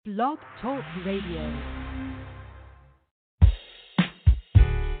Blog Talk Radio.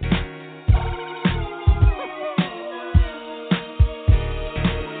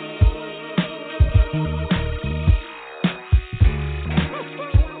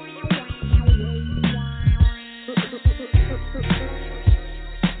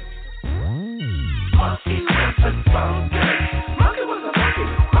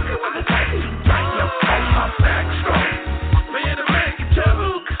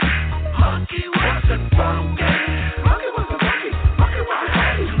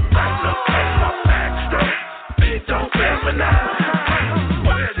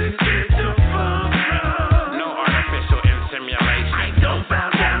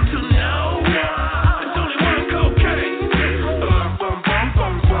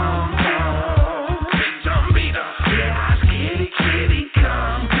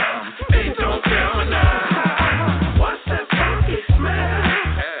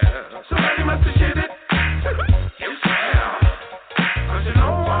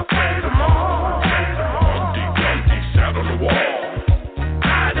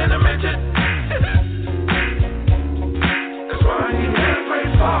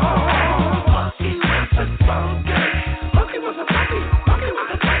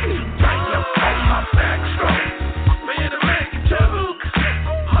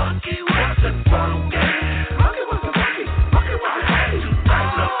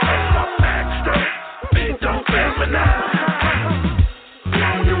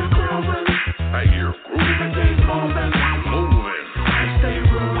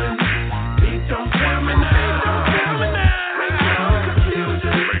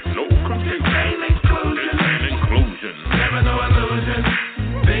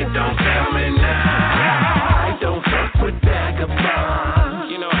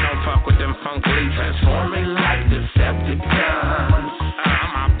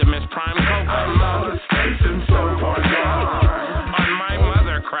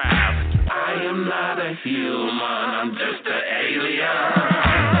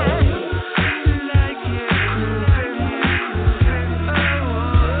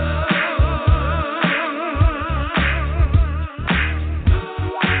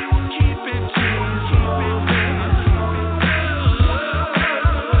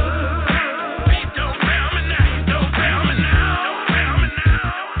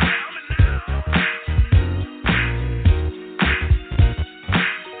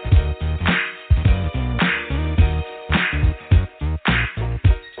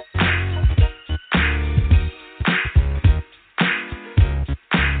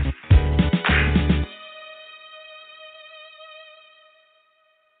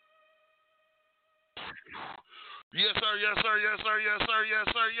 Yes, sir, yes, sir, yes, sir, yes, sir, yes,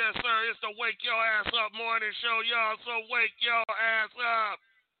 sir, yes, sir. It's the Wake Your Ass Up morning show, y'all, so wake your ass up.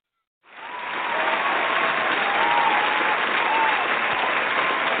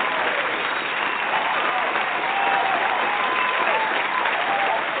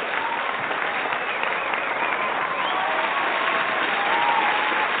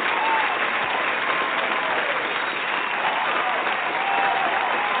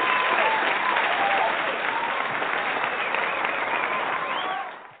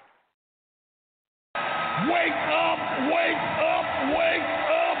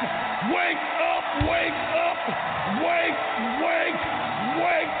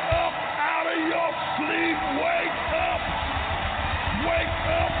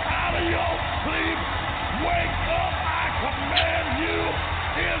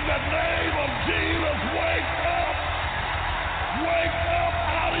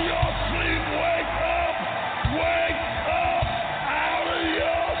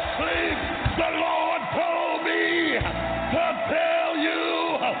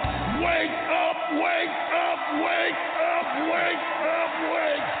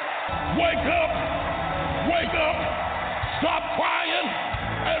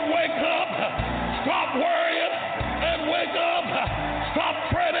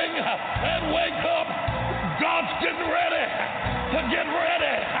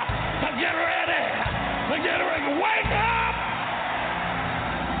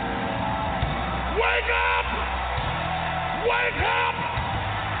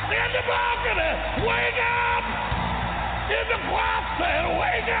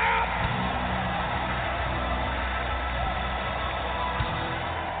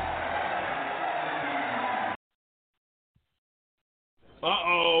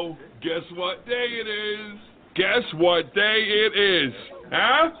 Uh-oh, guess what day it is? Guess what day it is?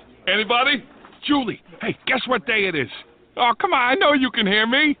 Huh? Anybody? Julie, hey, guess what day it is? Oh, come on, I know you can hear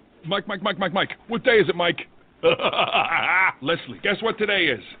me. Mike. What day is it, Mike? Leslie, guess what today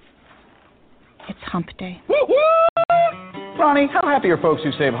is? It's hump day. Woo-hoo! Ronnie, how happy are folks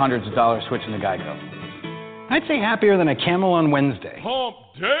who save hundreds of dollars switching to Geico? I'd say happier than a camel on Wednesday. Hump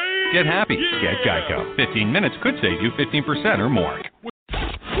day! Get happy. Yeah. Get Geico. 15 minutes could save you 15% or more.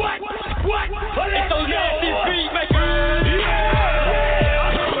 What? It's those nasty beat makers!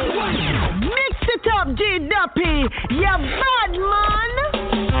 Mix it up, G-Duppy. You bad man.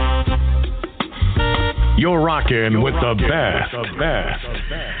 You're rocking with the best.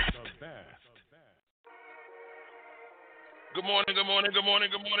 Good morning,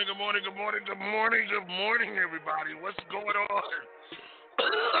 everybody. What's going on?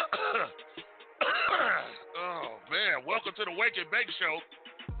 Oh, man. Welcome to the Wake and Bake Show.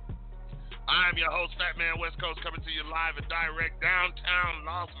 I am your host, Fat Man West Coast, coming to you live and direct downtown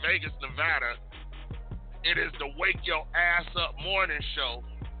Las Vegas, Nevada. It is the Wake Your Ass Up morning show.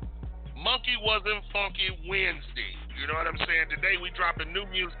 Monkey Wasn't Funky Wednesday. You know what I'm saying? Today we dropping new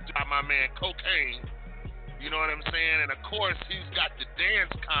music by my man KOKANE. You know what I'm saying? And of course, he's got the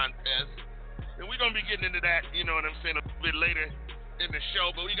dance contest. And we're going to be getting into that, you know what I'm saying, a bit later in the show.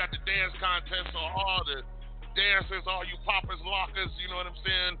 But we got the dance contest, so all the dancers, all you poppers, lockers, you know what I'm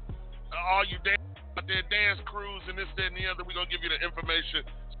saying? All you dance crews and this, that, and the other, we're going to give you the information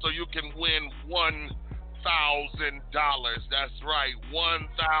so you can win $1,000. That's right, $1,000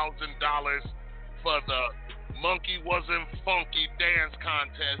 for the Monkey Wasn't Funky dance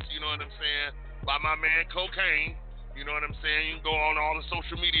contest, you know what I'm saying? By my man KOKANE, you know what I'm saying? You can go on all the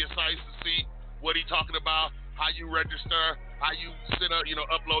social media sites to see what he's talking about, how you register, how you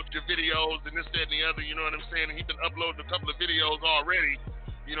upload your videos and this, that, and the other, you know what I'm saying? And he's been uploading a couple of videos already,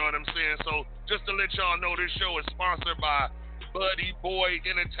 you know what I'm saying? So just to let y'all know, this show is sponsored by Buddy Boy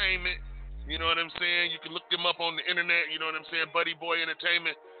Entertainment, you know what I'm saying? You can look them up on the internet, you know what I'm saying? Buddy Boy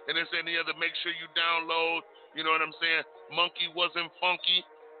Entertainment and this, that, and the other. Make sure you download, you know what I'm saying? Monkey Wasn't Funky.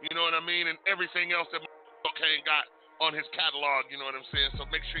 You know what I mean? And everything else that KOKANE got on his catalog, you know what I'm saying? So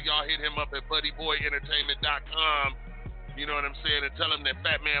make sure y'all hit him up at buddyboyentertainment.com, you know what I'm saying? And tell him that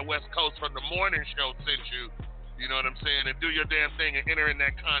Fat Man West Coast from the morning show sent you, you know what I'm saying? And do your damn thing and enter in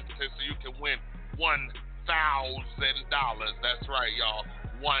that contest so you can win $1,000. That's right, y'all.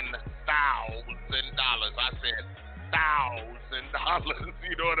 $1,000. I said $1,000.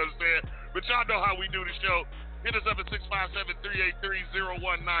 You know what I'm saying? But y'all know how we do the show. Hit us up at 657-383-0199.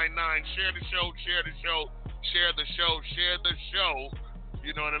 Share the show.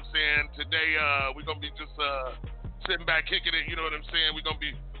 You know what I'm saying? Today, we're going to be just sitting back, kicking it. You know what I'm saying? We're going to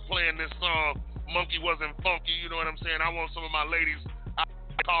be playing this song, Monkey Wasn't Funky. You know what I'm saying? I want some of my ladies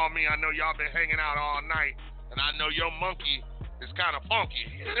to call me. I know y'all been hanging out all night, and I know your monkey is kind of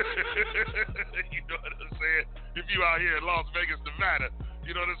funky. You know what I'm saying? If you out here in Las Vegas, Nevada.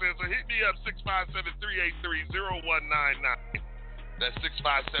 You know what I'm saying? So hit me up, 657-383-0199. That's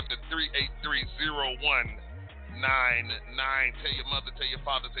 657-383-0199. Tell your mother, tell your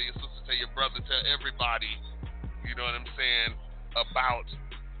father, tell your sister, tell your brother, tell everybody, you know what I'm saying, about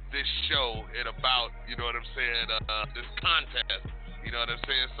this show and about, you know what I'm saying, this contest. You know what I'm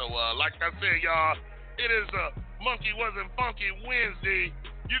saying? So, like I said, y'all, it is a Monkey Wasn't Funky Wednesday.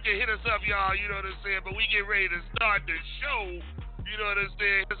 You can hit us up, y'all, you know what I'm saying, but we get ready to start the show. You know what I'm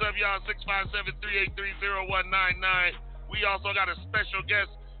saying? Hit us up, y'all, 657-383-0199. We also got a special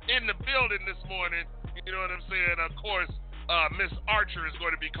guest in the building this morning. You know what I'm saying? Of course, Miss Archer is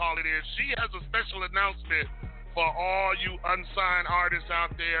going to be calling in. She has a special announcement for all you unsigned artists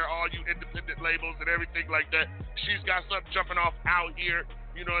out there, all you independent labels and everything like that. She's got something jumping off out here,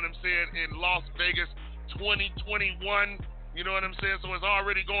 you know what I'm saying, in Las Vegas 2021. You know what I'm saying? So it's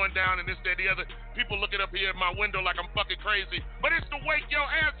already going down and this, that, the other. People looking up here at my window like I'm fucking crazy. But it's the Wake Your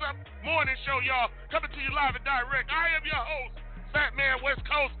Ass Up morning show, y'all. Coming to you live and direct. I am your host, Fat Man West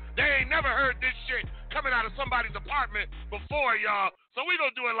Coast. They ain't never heard this shit coming out of somebody's apartment before, y'all. So we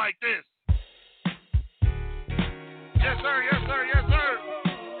gonna do it like this. Yes, sir, yes, sir, yes, sir.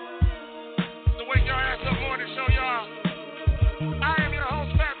 It's the Wake Your Ass Up morning show, y'all. I am your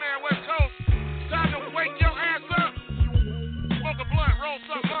host, Fat Man West Coast. It's time to wake your ass up. Smoke a blunt, roll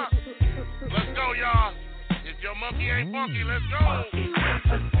something up. Let's go, y'all. If your monkey ain't funky, let's go. Monkey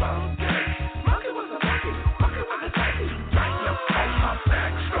wasn't funky. Monkey wasn't funky. Monkey wasn't funky. Right up on my back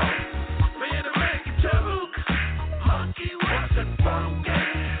stroke. Being a make it joke. Monkey wasn't funky.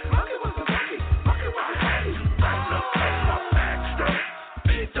 Monkey wasn't funky. Monkey wasn't funky. Right up on my back stroke.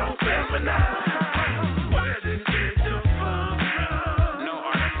 It don't fail me now. Where did it come from? No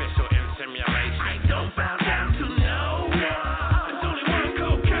artificial insemination. I don't bow down to no one. It's only one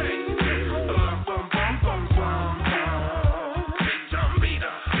KOKANE. Bum bum bum bum bum. Big drum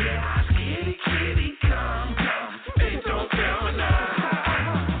beater. Yeah, I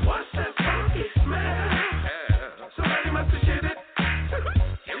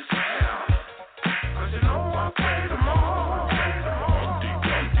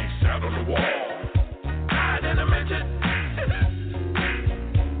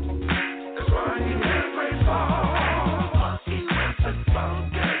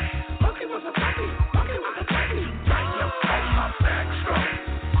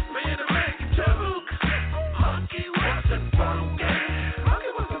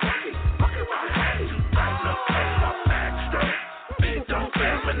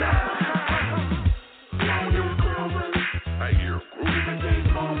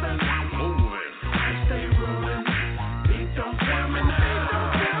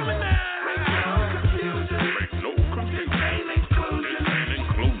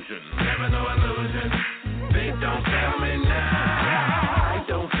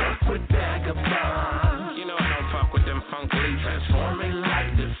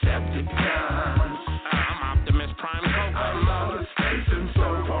Decepticons. I'm Optimus Prime Coco. I'm out of space and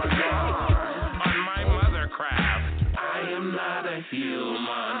so far gone. On my mothercraft. I am not a human,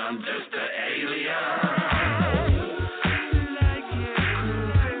 I'm just an alien.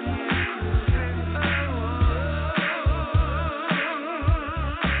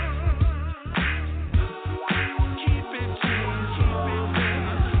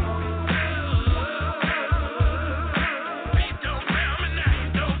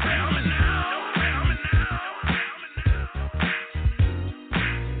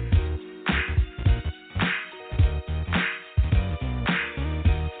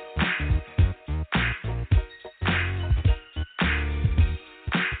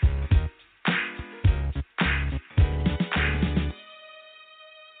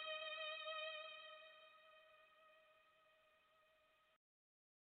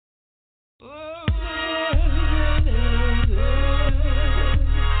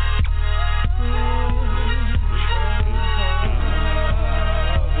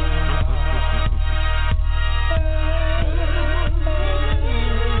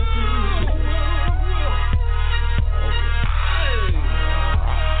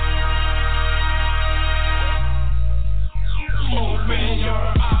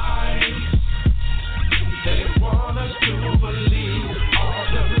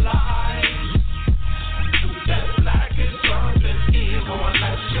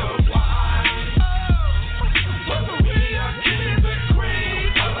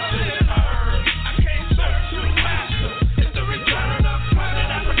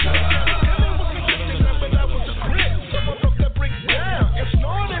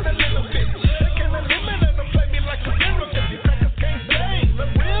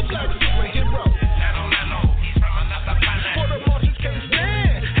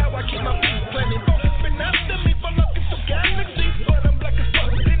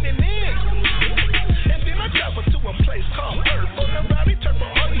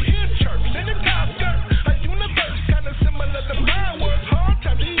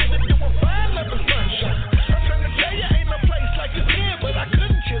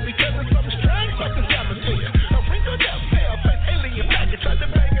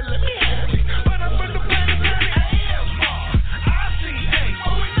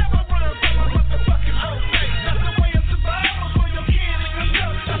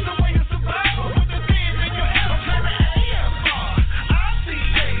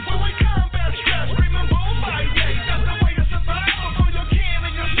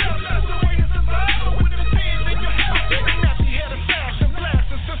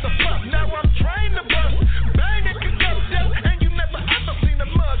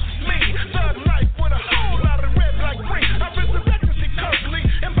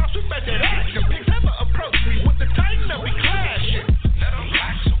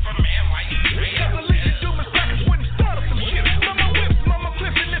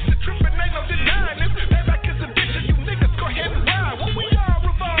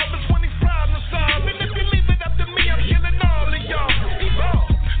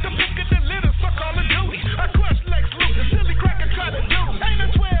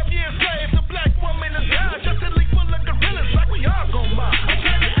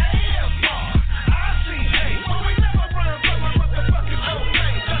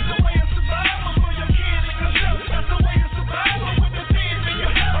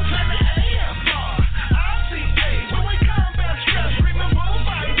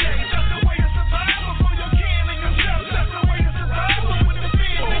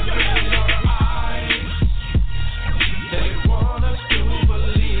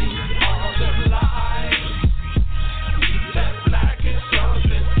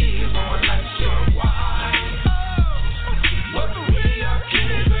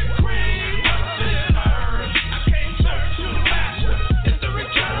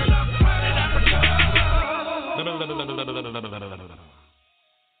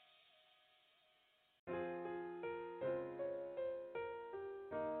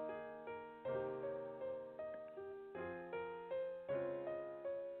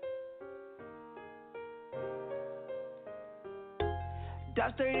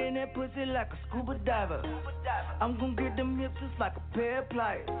 Dive straight in that pussy like a scuba diver. I'm gon' get them hips just like a pair of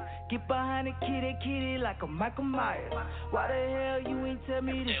pliers. Get behind the kitty like a Michael Myers. Why the hell you ain't tell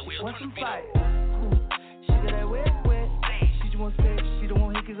me this? You want some fire? She got that wet. She just want sex. She don't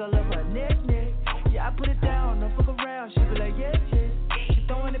want hickeys all over her neck. Yeah, I put it down, don't fuck around. She be like, yeah. She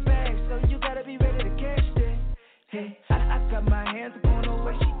throwing it back, so you gotta be ready to catch that. Hey, I got my hands up on her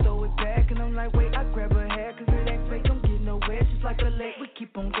waist. She throw it back, and I'm like, wait, I grab her hair, cause it ain't fake, don't get nowhere. She's like a lake, we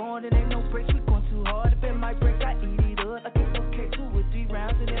keep on going, it ain't no breaks. We going too hard, if it might break, I eat it up. I get okay 2 or 3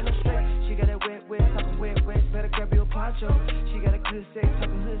 rounds, and then show. She got a good sex,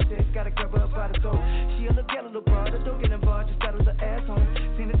 talking hood sex, gotta grab her up by the throat. She a little gal, a little broad, don't get involved, just got a little ass on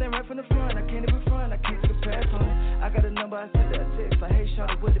it. Seen this thing right from the front, I can't even front, I can't take a pass on it. I got a number, I sent her a text, like, hey,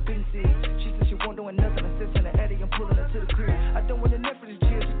 shawty, what the business is? She said she won't doing nothing, I sit in the attic, I'm pulling her to the crib. I don't want the net for the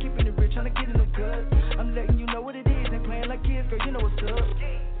chill, just keeping it rich, trying to get in the good. I'm letting you know what it is, ain't playing like kids, girl, you know what's up.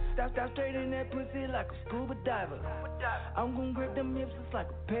 Stop straight in that pussy like a scuba diver. I'm gon' grip them hips just like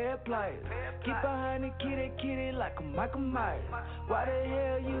a pair of pliers. Get behind the kitty like a Michael Myers. Why the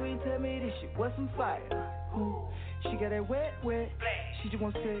hell you ain't tell me this shit was some fire? Ooh, she got that wet. She just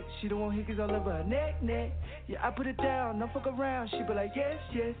want sex, she don't want hickeys all over her neck. Yeah, I put it down, don't fuck around. She be like, yes.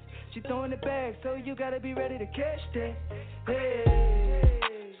 She throwing it back, so you gotta be ready to catch that.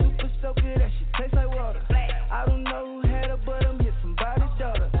 Hey, super soaker, that shit tastes like water. I don't know who had her, but I'm here somebody's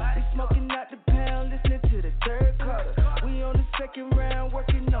daughter. We smoking out the pound, listening to the third quarter. We on the second round,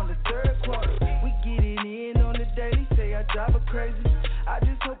 working on the third quarter. We getting in on the daily, say I drive her crazy. I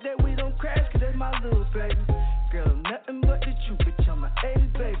just hope that we don't crash, cause that's my little baby. Girl, I'm nothing but the truth, bitch, I'm my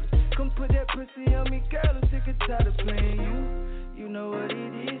 80s baby. Come put that pussy on me, girl, I'm sick and tired of playing you. You know what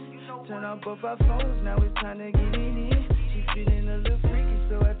it is. Turn off both our phones, now it's time to get in. She feeling a little freaky,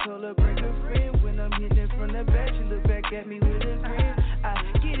 so I told her bring her friend. When I'm hitting from the back, she look back at me with a grin. I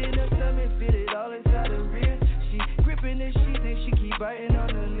get in her stomach, feel it all inside her ribs. She gripping the sheets and she keep biting on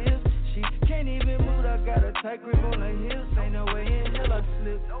her lips. She can't even move, I got a tight grip on her heels. Ain't no way in hell I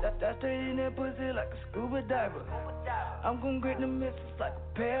slip. That straight in that pussy like a scuba diver. I'm gon' grip them misses like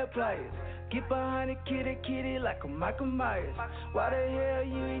a pair of pliers. Get behind the kitty like a Michael Myers. Why the hell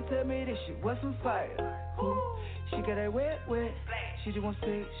you ain't tell me this shit was some fire? Ooh, she got that wet. She just want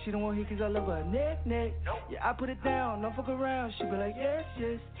sex, she don't want hickeys all over her neck. Yeah, I put it down, don't fuck around. She be like, yes.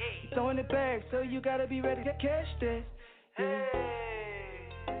 You throwing it back, so you gotta be ready to catch that. Yeah.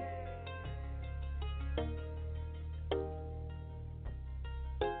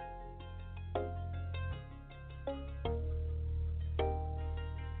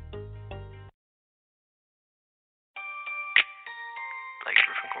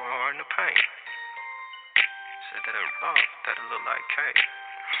 In the paint. Said that it rough, that it look like cake.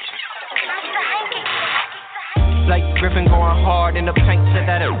 Blake Griffin going hard in the paint. Said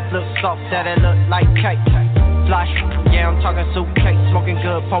that it look soft, that it look like cake. Fly, yeah, I'm talking suitcase. Smoking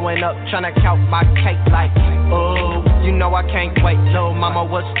good, pulling up, tryna count my cake like, oh, you know I can't wait. Little mama,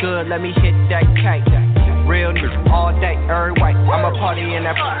 what's good? Let me hit that cake. Real news all day, every way. I'ma party in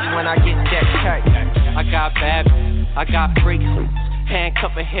that when I get that cake. I got bad, I got freaks.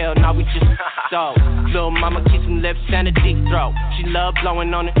 Handcuff of hell, now we just so. Lil' mama keeps some lips and a deep throat. She love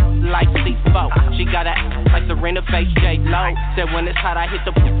blowing on it like C4. She got a like Serena face, J-Lo. Said when it's hot, I hit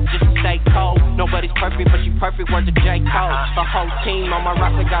the just to stay cold. Nobody's perfect, but she perfect, words of J. Cole. The whole team on my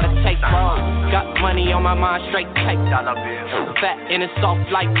roster gotta take roll. Got money on my mind, straight take dollar bills. Fat and it's soft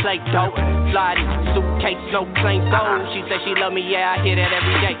like Play-Doh. Sliding, suitcase, no plain gold. She say she love me, yeah, I hear that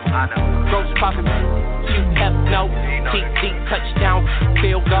every day. Gross profit, QF, no. TD, touchdown,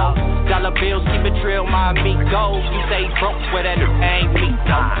 field goal. Dollar bills, keep it trill, my amigos. You say broke, where that ain't me,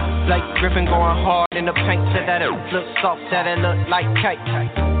 though. Blake Griffin going hard in the paint. Said that it look soft, that it look like cake.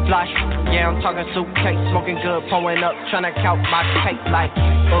 Fly, yeah, I'm talking suitcase. Smoking good, pulling up, tryna count my cake like,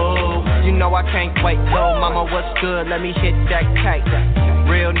 oh, you know I can't wait. Lil' mama, what's good? Let me hit that cake.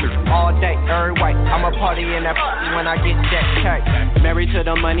 Real news all day, every way. I'ma party in that when I get that cake. Married to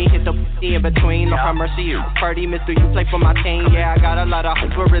the money, hit the in between. Lord have mercy, you Purdy, Mr. You play for my team. Yeah, I got a lot of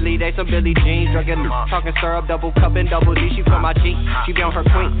hope, but really they some Billie Jeans. Drinking, talking syrup, double cup and double D. She for my G, she be on her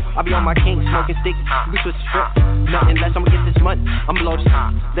queen. I be on my king, smoking stick. We switch strip, nothing less. I'ma get this money. I'm blow this.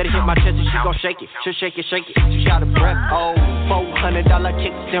 Let it hit my chest and she gon' shake it. She'll shake it. She out of breath. Oh, $400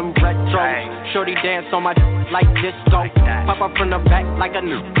 kicks them retro. Shorty dance on my like disco. Pop up from the back like a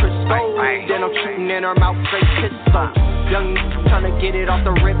new Crisco. Then I'm shooting in her mouth straight pistol. Young tryna get it off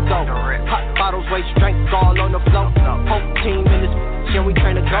the rip though. Hot bottles, waste strength all on the floor. Whole team in this and we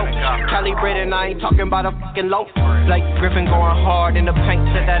train to go. Calibrated, I ain't talking about a fucking loaf. Blake Griffin going hard in the paint.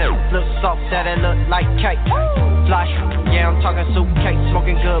 Said that it look soft, that it look like cake. Fly, yeah, I'm talking suitcase.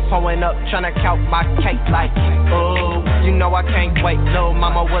 Smoking good, pulling up, tryna count my cake like, oh, you know I can't wait. Lil'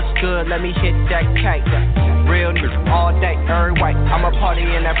 mama, what's good? Let me hit that cake. Real news all day, every way. I'ma party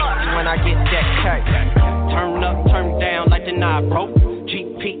in that when I get that cake. Turn up, turn down like the knob broke.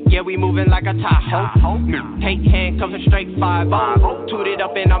 GP, yeah, we moving like a Tahoe. Take handcuffs and straight 5-0. Toot it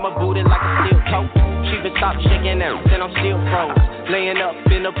up and I'ma boot it like a steel toe. She been stop shaking that, then I'm still froze. Laying up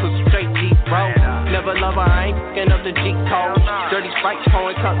in the pussy straight deep, bro. Never love her, I ain't fucking up the G code. Dirty Sprite,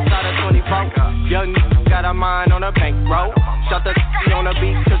 pouring cups out of 24. Young got a mind on a bankroll. Shot the on the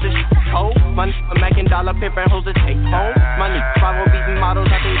beat cause it's cold. My nigga making dollar pimpin' hoes to take home. My nigga 5 beating models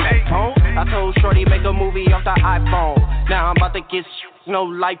out they back home. I told Shorty make a movie off the iPhone. Now I'm about to get no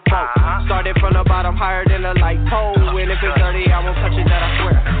light bulb. Started from the bottom, higher than a light pole. And if it's dirty, I won't touch it, that I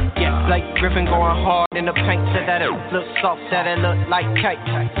swear. Yeah, like Griffin going hard in the paint. Said that it look soft, said it look like cake.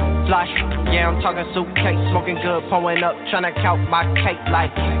 Fly, yeah, I'm talking suitcase. Smoking good, pulling up, tryna count my cake. Like,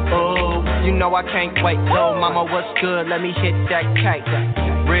 oh, you know I can't wait. Little mama, what's good? Let me hit that cake.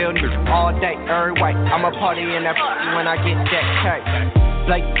 Real nigga, all day, every way. I'ma party in that when I get that cake.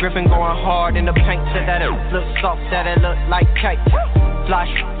 Like Griffin going hard in the paint. Said that it look soft, said it look like cake. Fly,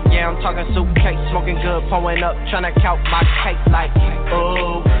 yeah, I'm talking suitcase. Smoking good, pulling up, tryna count my cake. Like,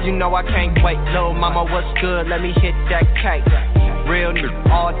 oh, you know I can't wait. Little mama, what's good? Let me hit that cake. Real nigga,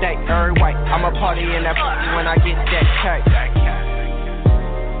 all day, every way. I'ma party in that when I get that cake.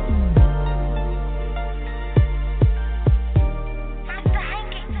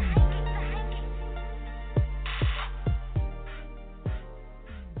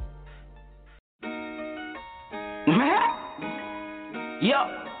 Yo,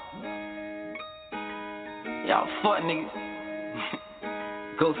 y'all fuck niggas.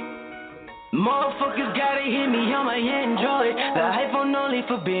 Go. Motherfuckers gotta hit me on my Android. The iPhone only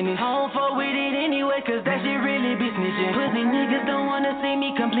for business. I don't fuck with it anyway, cause that shit really be snitching. Pussy niggas don't wanna see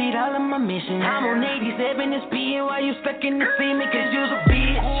me complete all of my mission. I'm on 87 and speeding while you stuck in the cement, cause you's a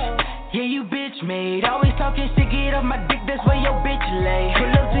bitch. Yeah, you bitch made. Always talking shit, get off my dick, that's where your bitch lay. Pull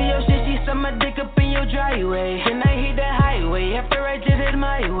up to your shit, she suck my dick up in your driveway. Then I hit the highway, after I just hit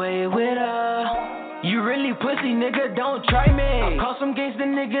my way with you really pussy, nigga, don't try me. I call some gangsta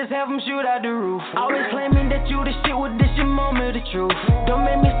niggas, have them shoot out the roof. Always claiming that you the shit, with this shit moment the truth. Don't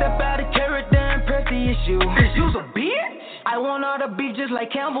make me step out of character and press the issue. Cause you's a bitch. I want all the beef just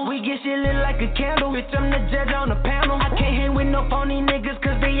like Campbell. We get shit lit like a candle. Bitch, I'm the judge on the panel. I can't hang with no phony niggas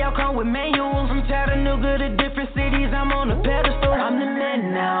cause they all come with manuals. From Chattanooga to different cities, I'm on a pedestal. I'm the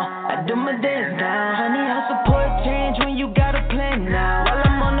man now, I do my dance down. Honey, I'll support change when you got a plan now. While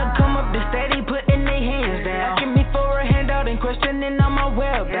I'm on the come up, the steady putting they hands down. Asking me for a handout and questioning all my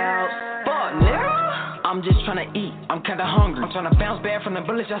whereabouts. Fuck, nigga. I'm just tryna eat, I'm kinda hungry. I'm tryna bounce back from the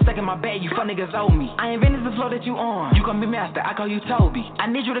bullets y'all stuck in my bag. You fuck niggas owe me. I invented the flow that you on. You gon' be master, I call you Toby. I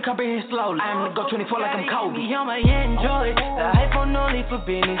need you to comprehend slowly. I am gonna go 24 like I'm Kobe. On my Android, the iPhone only for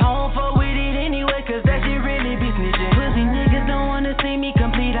business. I don't fuck with it anyway, cause that shit really be snitching. Pussy niggas don't wanna see me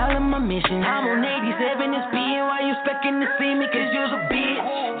complete all of my mission. I'm on 87 and speeding while you stuck in the cement, cause you's a bitch.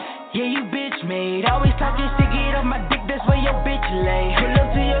 Yeah, you bitch made. Always talking shit, get off my dick, that's where your bitch lay. Pull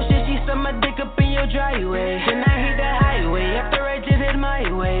up to your shit, she suck my dick up in your driveway. Then I hit the highway, after I just hit my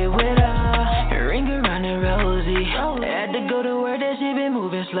way with a ring around the rosy. Had to go to work, that shit been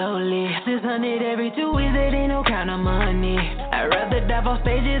moving slowly. 600 every 2 weeks, that ain't no kind of money. I'd rather dive off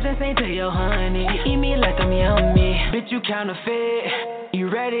stages and sing to your honey. You eat me like I'm yummy, bitch, you counterfeit. You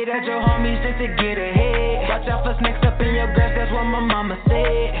ready that your homies just to get ahead. Watch out for snakes up in your grass, that's what my mama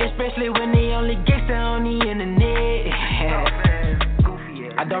said. Especially when they only gangsta on the internet.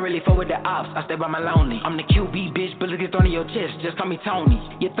 I don't really fuck with the ops, I stay by my lonely. I'm the QB, bitch, bullets get thrown in your chest, just call me Tony.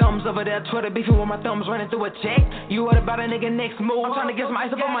 Your thumbs over there, Twitter beefing with my thumbs running through a check. You worried about a nigga next move, I'm trying to get some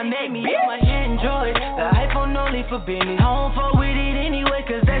ice up on my neck, bitch. My Android, the iPhone only for business. I don't fuck with it anyway,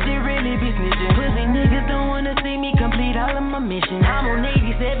 cause that shit really be snitching. Pussy niggas don't wanna see me complete all of my mission. I'm on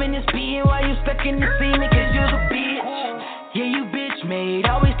 87 and speeding while you stuck in the cement, cause you's a bitch. Yeah, you bitch made.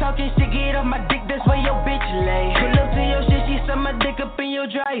 Always talking shit, get off my dick, that's where your bitch lay. Pull up to your shit, she suck my dick up in your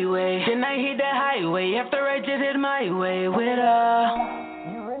driveway. Then I hit the highway, after I just hit my way with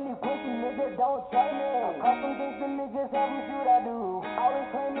you really pussy, nigga, don't try me. I call some gangsta niggas, have them shoot out the roof. Always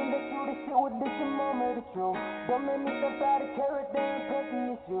claiming that you the shit, with this shit moment the truth. Don't make me step out of character and press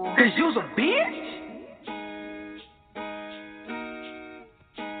the issue. Cause you's a bitch?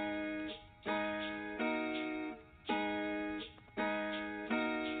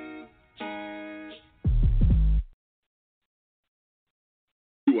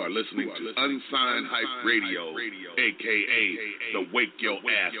 You are listening to Unsigned Hype Radio, a.k.a. the Wake Your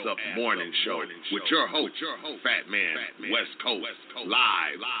Ass Up Morning Show, with your host, Fat Man, West Coast,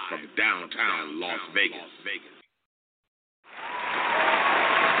 live from downtown Las Vegas.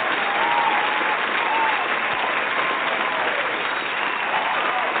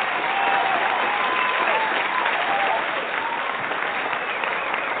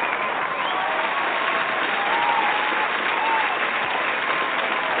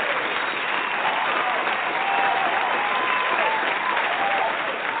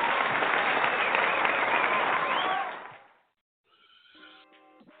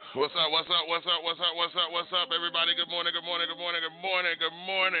 What's up, everybody? Good morning, y'all.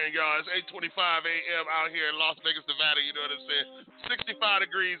 It's 8:25 a.m. out here in Las Vegas, Nevada. You know what I'm saying? 65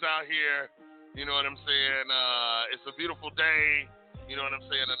 degrees out here. You know what I'm saying? It's a beautiful day. You know what I'm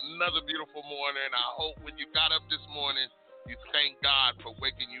saying? Another beautiful morning. I hope when you got up this morning, you thank God for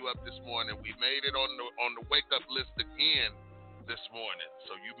waking you up this morning. We made it on the wake up list again this morning.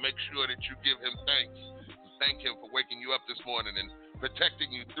 So you make sure that you give him thanks. Thank him for waking you up this morning and protecting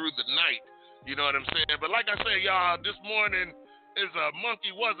you through the night. You know what I'm saying? But like I say, y'all, this morning is a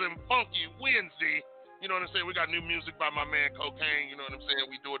Monkey Wasn't Funky Wednesday. You know what I'm saying? We got new music by my man KOKANE. You know what I'm saying?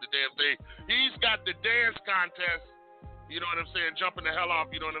 We doing the damn thing. He's got the dance contest. You know what I'm saying? Jumping the hell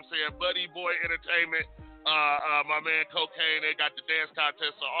off. You know what I'm saying? Buddy Boy Entertainment. My man KOKANE, they got the dance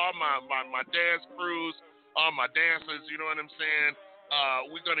contest. So all my dance crews, all my dancers, you know what I'm saying?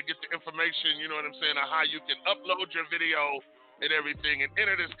 We're going to get the information, you know what I'm saying, on how you can upload your video and everything and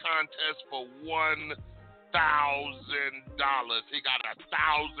enter this contest for $1,000. He got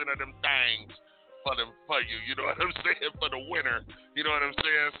 1,000 of them things for you, you know what I'm saying, for the winner, you know what I'm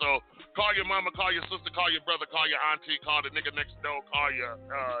saying? So call your mama, call your sister, call your brother, call your auntie, call the nigga next door, call your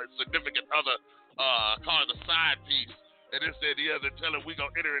significant other, call the side piece, and this, that, the other, tell him we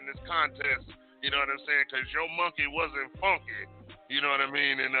going to enter in this contest, you know what I'm saying, because your monkey wasn't funky. You know what I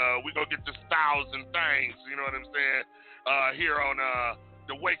mean? And we gonna get this 1,000 things, you know what I'm saying, here on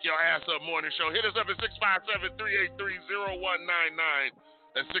the Wake Your Ass Up Morning Show. Hit us up at 657-383-0199.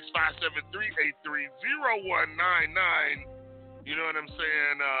 That's 657-383-0199. You know what I'm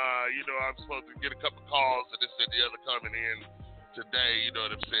saying? You know, I'm supposed to get a couple calls and this and the other coming in today, you know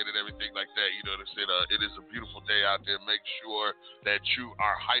what I'm saying, and everything like that. You know what I'm saying? It is a beautiful day out there. Make sure that you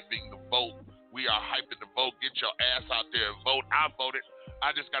are hyping the vote. We are hyping the vote. Get your ass out there and vote. I voted.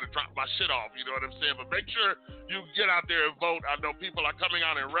 I just got to drop my shit off. You know what I'm saying? But make sure you get out there and vote. I know people are coming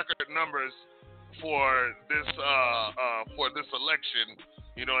out in record numbers for this election.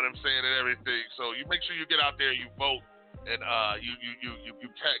 You know what I'm saying, and everything. So you make sure you get out there and you vote, and you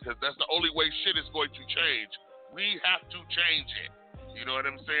can, because that's the only way shit is going to change. We have to change it. You know what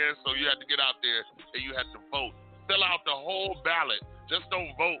I'm saying? So you have to get out there and you have to vote. Fill out the whole ballot. Just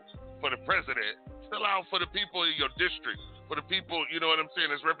don't vote for the president. Fill out for the people in your district, for the people, you know what I'm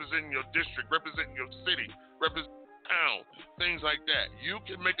saying, that's representing your district, representing your city, representing your town, things like that. You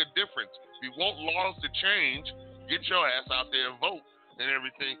can make a difference. If you want laws to change, get your ass out there and vote and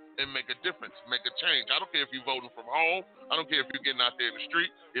everything and make a difference, make a change. I don't care if you're voting from home. I don't care if you're getting out there in the street.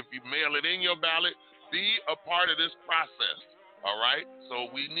 If you mail it in your ballot, be a part of this process, all right?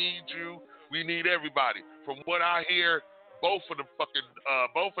 So we need you. We need everybody. From what I hear, both of the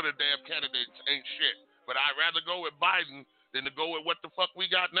damn candidates ain't shit. But I'd rather go with Biden than to go with what the fuck we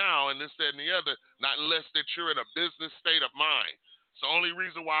got now and this, that, and the other, not unless that you're in a business state of mind. It's the only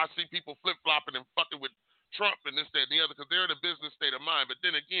reason why I see people flip-flopping and fucking with Trump and this, that, and the other, because they're in a business state of mind. But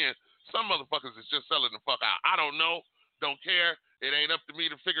then again, some motherfuckers is just selling the fuck out. I don't know. Don't care. It ain't up to me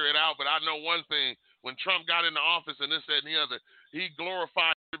to figure it out. But I know one thing. When Trump got into office and this, that, and the other, he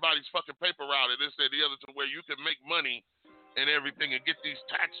glorified everybody's fucking paper route and this, that, and the other, to where you can make money and everything and get these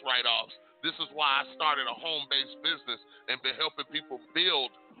tax write-offs. This is why I started a home-based business and been helping people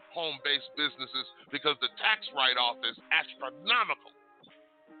build home-based businesses, because the tax write-off is astronomical.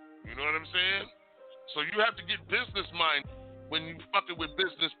 You know what I'm saying? So you have to get business-minded when you fucking with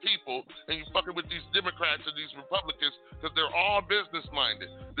business people and you fucking with these Democrats and these Republicans, because they're all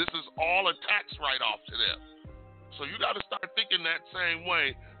business-minded. This is all a tax write-off to them. So you got to start thinking that same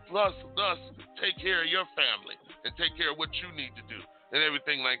way, plus thus take care of your family and take care of what you need to do and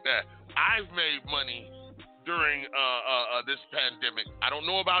everything like that. I've made money during this pandemic. I don't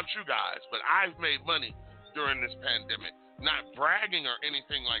know about you guys, but I've made money during this pandemic. Not bragging or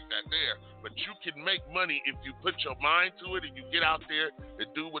anything like that there, but you can make money if you put your mind to it and you get out there and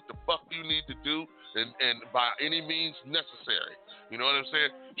do what the fuck you need to do and by any means necessary. You know what I'm saying?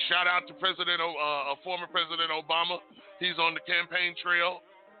 Shout out to former President Obama. He's on the campaign trail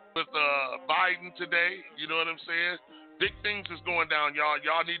with Biden today. You know what I'm saying? Big things is going down, y'all.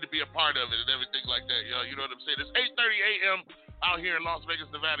 Y'all need to be a part of it and everything like that, y'all. You know what I'm saying? It's 8:30 a.m. out here in Las Vegas,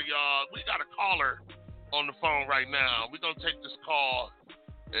 Nevada, y'all. We got a caller on the phone right now. We're going to take this call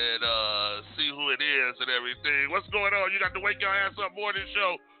and see who it is and everything. What's going on? You got the Wake Your Ass Up Morning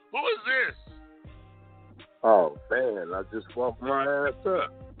Show. Who is this? Oh, man, I just woke my ass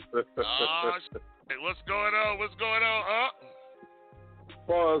up. What's going on? What's going on,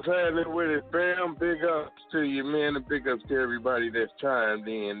 What's happening with it, fam? Big ups to you, man, and big ups to everybody that's chimed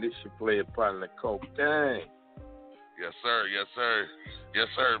in. This your player partner, KOKANE. Yes, sir. Yes, sir. Yes,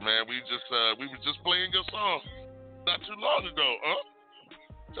 sir, man. We were just playing your song not too long ago,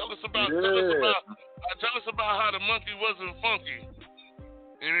 Tell us about how the monkey wasn't funky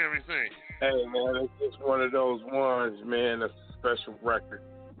and everything. Hey man, it's just one of those ones, man. A special record.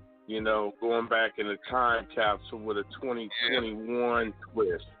 You know, going back in the time capsule with a 2021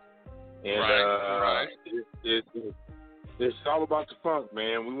 twist. And it's all about the funk,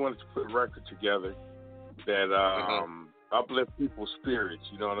 man. We wanted to put a record together that uplift people's spirits.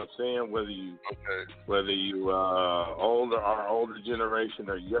 You know what I'm saying? Whether you our older generation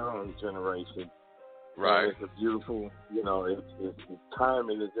or young generation. Right. It's a beautiful, you know, it's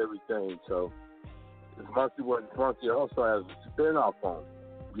timing is everything. So this Monkey Wasn't Funky also has a spin-off on it.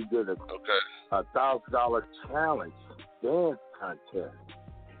 We did a $1,000 challenge dance contest.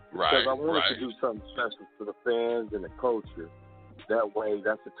 Right. Because I wanted to do something special for the fans and the culture. That way,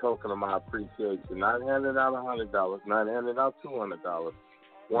 that's a token of my appreciation. Not handing out $100, not handing out $200,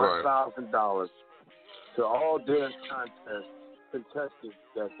 $1,000 to all dance contestants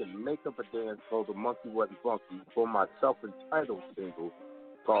that can make up a dance called The Monkey Wasn't Funky for my self-entitled single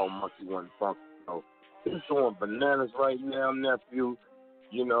called Monkey Wasn't Funky. So it's going bananas right now, nephew.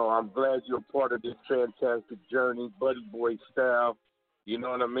 You know, I'm glad you're a part of this fantastic journey, buddy boy style. You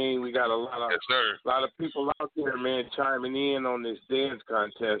know what I mean? We got a lot of people out there, man, chiming in on this dance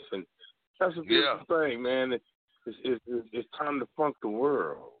contest, and that's a beautiful thing, man. It's time to funk the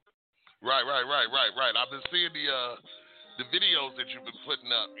world. Right. I've been seeing the videos that you've been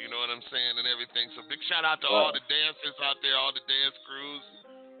putting up, you know what I'm saying, and everything. So big shout out to all the dancers out there, all the dance crews,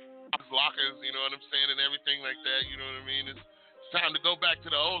 lockers, you know what I'm saying, and everything like that. You know what I mean? It's time to go back to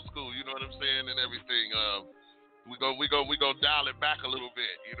the old school, you know what I'm saying, and everything. We go dial it back a little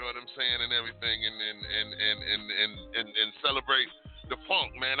bit, you know what I'm saying, and everything, and celebrate the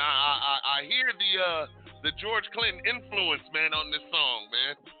funk, man. I hear the George Clinton influence, man, on this song,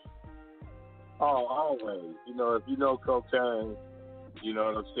 man. Oh, always. You know, if you know Kokane, you know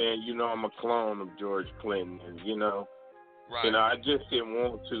what I'm saying. You know I'm a clone of George Clinton, and you know, I just didn't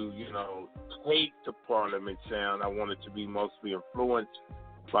want to, you know, take the Parliament sound. I wanted to be mostly influenced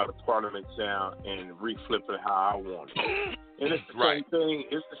by the Parliament sound and reflip it how I want it. And it's the same thing.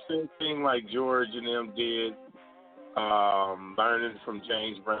 It's the same thing like George and them did, learning from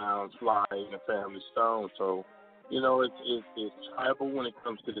James Brown's Fly and the Family Stone. So, you know, it's tribal when it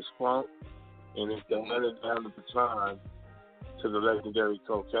comes to this funk, and it's handed down the baton to the legendary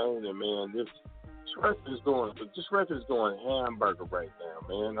Kokane. And man, this record is going hamburger right now,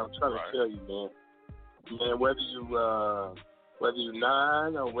 man. I'm trying to tell you, man, whether you're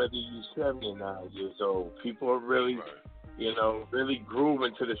 9 or whether you're 79 years old, people are really, you know, really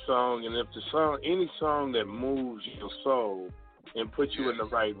grooving to the song. And if any song that moves your soul and puts you in the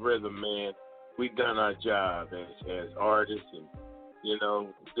right rhythm, man, we've done our job as artists. And, you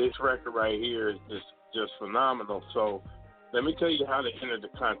know, this record right here is just phenomenal. So let me tell you how to enter the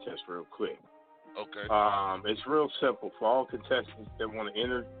contest real quick. Okay. It's real simple. For all contestants that want to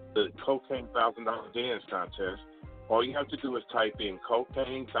enter the Kokane $1,000 dance contest, all you have to do is type in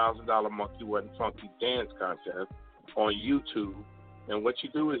Kokane $1,000 Monkey Wasn't Funky dance contest on YouTube. And what you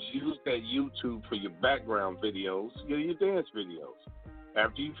do is use that YouTube for your background videos, your dance videos.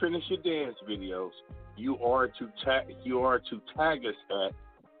 After you finish your dance videos, you are to tag us at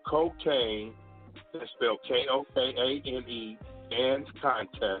Kokane, that's spelled Kokane, dance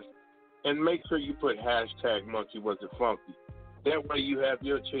contest, and make sure you put hashtag Monkey Wasn't Funky. That way you have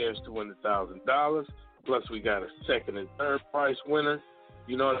your chance to win $1,000. Plus we got a second and third prize winner.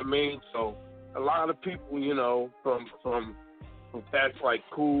 You know what I mean? So a lot of people, you know, from cats like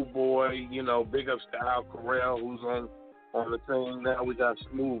Cool Boy, you know, big ups to Al Corral, who's on the thing now. We got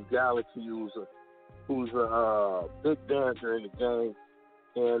Smooth Galaxy, who's a big dancer in the game,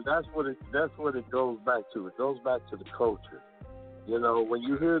 and that's what it goes back to. It goes back to the culture. You know, when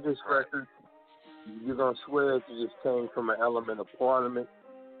you hear this record, you're gonna swear it just came from an element of Parliament,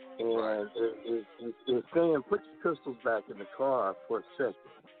 and it's saying put your pistols back in the car for a second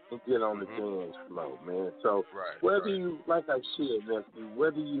and get on the dance floor, man. So whether you, like I said, nephew,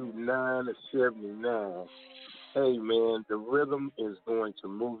 whether you 9 or 79, hey man, the rhythm is going to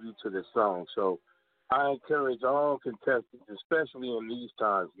move you to the song. So I encourage all contestants, especially in these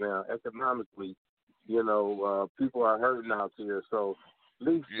times now, economically, you know, people are hurting out there. So at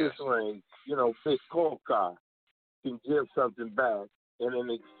least this ring, you know, Big Coca can give something back. And in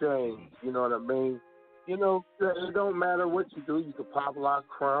exchange, you know what I mean? You know, it don't matter what you do. You can pop lock,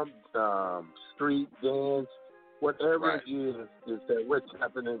 crump, street dance, whatever it is that we're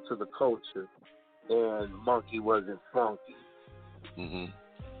tapping into the culture. And Monkey Wasn't Funky.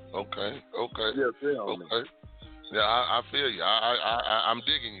 Okay. Yeah, Yeah, I feel you. I'm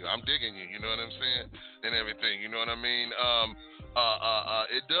digging you. You know what I'm saying? And everything. You know what I mean?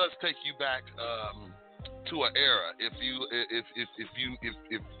 it does take you back to an era. If you're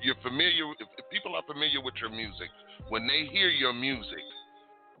familiar, if people are familiar with your music, when they hear your music,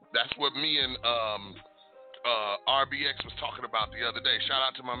 that's what me and RBX was talking about the other day. Shout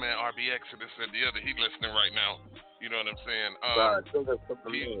out to my man RBX and this and the other. He's listening right now. You know what I'm saying?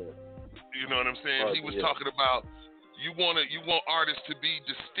 You know what I'm saying? He was talking about you want artists to be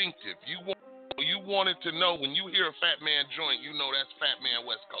distinctive. You wanted to know when you hear a Fat Man joint, you know that's Fat Man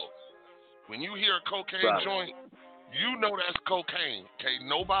West Coast. When you hear a cocaine joint, you know that's cocaine. Okay, ain't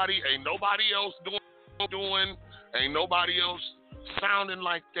nobody else doing, ain't nobody else sounding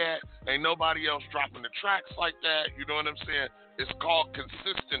like that, ain't nobody else dropping the tracks like that. You know what I'm saying? It's called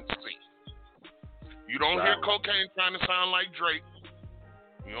consistency. You don't hear cocaine trying to sound like Drake.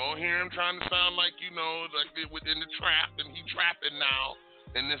 You don't hear him trying to sound like, like within the trap, and he trapping now,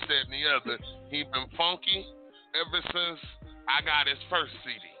 and this, that, and the other. He been funky ever since I got his first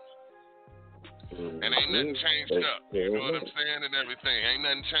CD. And ain't nothing changed up. You know what I'm saying? And everything. Ain't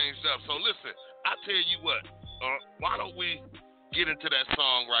nothing changed up. So listen, I tell you what, why don't we get into that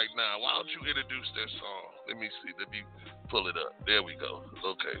song right now? Why don't you introduce that song? Let me see. Let me pull it up. There we go.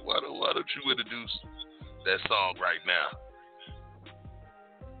 Okay. Why don't you introduce that song right now?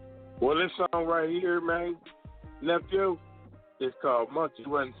 Well, this song right here, man, nephew, it's called Monkey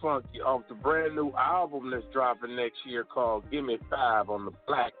Wasn't Funky off the brand new album that's dropping next year called Give Me 5 on the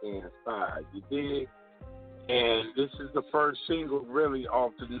Black End side. You dig? And this is the first single really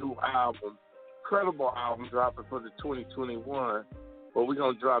off the new album. Incredible album dropping for the 2021. But we're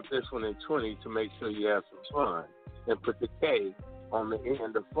going to drop this one in 20 to make sure you have some fun. And put the K on the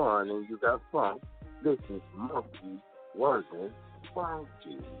end of fun and you got funk. This is Monkey Wasn't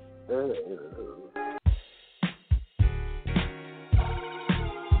Funky.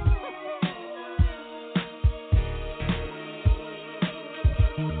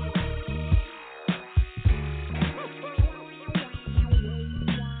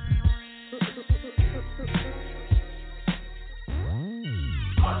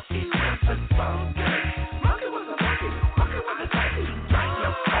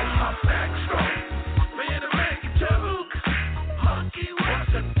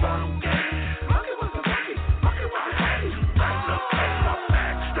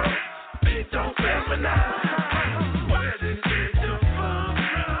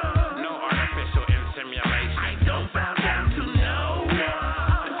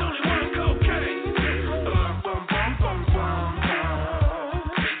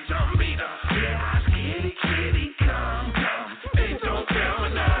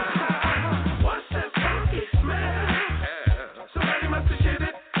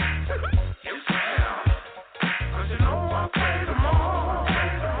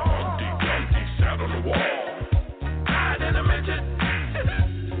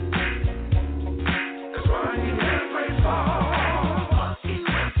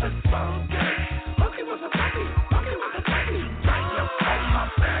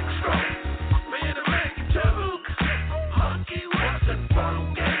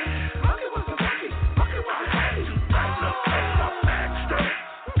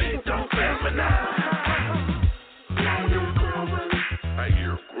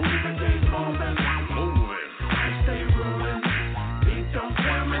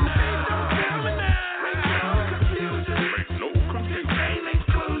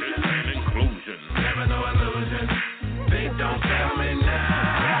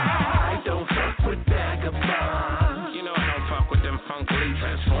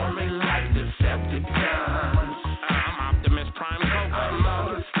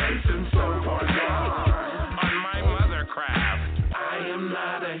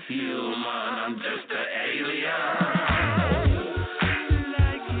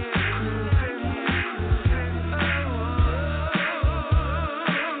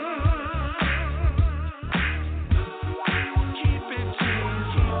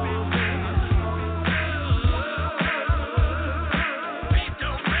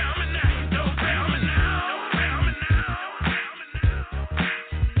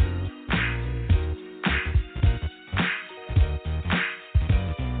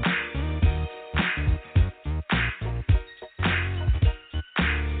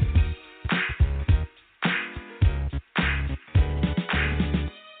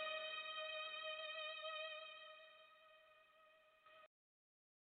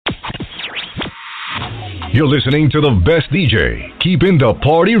 You're listening to the best DJ, keeping the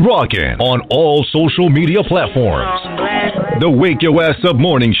party rocking on all social media platforms. The Wake Your Ass Up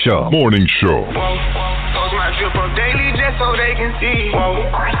Morning Show. Morning Show. Post my drip up daily just so they can see.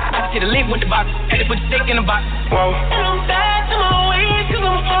 I see the link with the box, and they put the stick in the box. And I'm back to my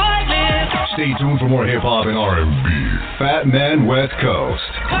boy live. Stay tuned for more hip hop and R&B. Fat Man West Coast.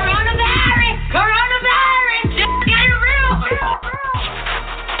 Coronavirus! Coronavirus! Just get real!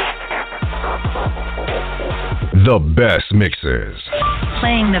 The best mixes.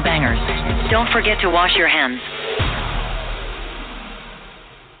 Playing the bangers. Don't forget to wash your hands.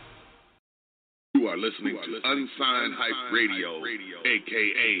 You are listening to Unsigned Hype Radio,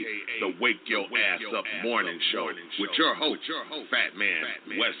 a.k.a. the Wake Your Ass Up Morning Show, with your host, Fat Man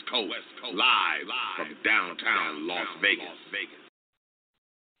West Coast, live from downtown Las Vegas.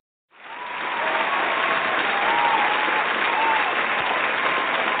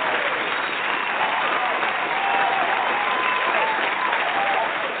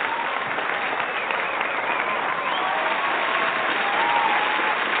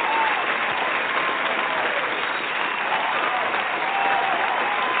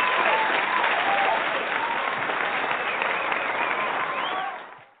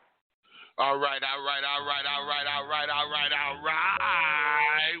 All right.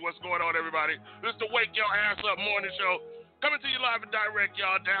 What's going on, everybody? This is the Wake Your Ass Up Morning Show. Coming to you live and direct,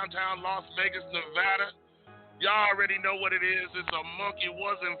 y'all, downtown Las Vegas, Nevada. Y'all already know what it is. It's a Monkey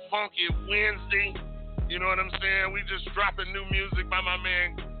Wasn't Funky Wednesday. You know what I'm saying? We just dropping new music by my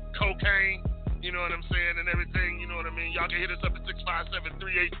man KOKANE. You know what I'm saying? And everything, you know what I mean? Y'all can hit us up at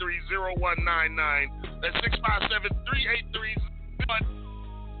 657-383-0199. That's 657-383-0199.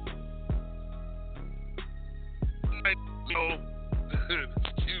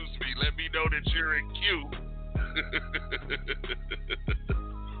 Excuse me, let me know that you're in queue.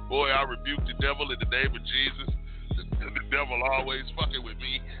 Boy, I rebuke the devil in the name of Jesus. The devil always fucking with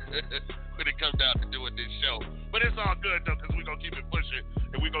me when it comes down to doing this show. But it's all good, though, because we're going to keep it pushing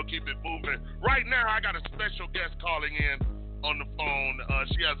and we're going to keep it moving. Right now, I got a special guest calling in on the phone.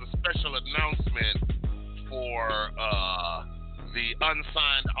 She has a special announcement for the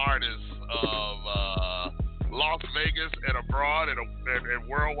unsigned artists of Las Vegas and abroad and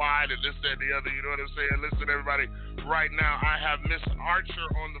worldwide and this, that, and the other. You know what I'm saying? Listen, everybody, right now I have Miss Archer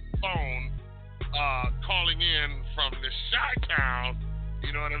on the phone calling in from the Chi-Town.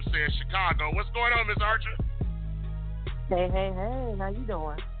 You know what I'm saying? Chicago. What's going on, Miss Archer? Hey. How you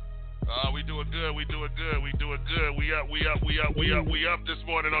doing? We doing good. We up this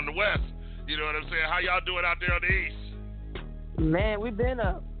morning on the West. You know what I'm saying? How y'all doing out there on the East? Man, we've been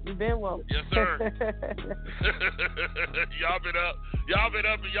up. We've been woke. Yes, sir. Y'all been up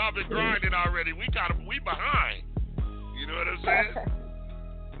and y'all been grinding already. We behind. You know what I'm saying?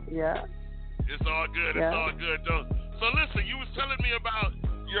 Yeah. It's all good. Yeah. It's all good, though. So listen, you was telling me about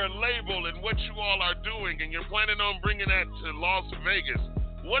your label and what you all are doing, and you're planning on bringing that to Las Vegas.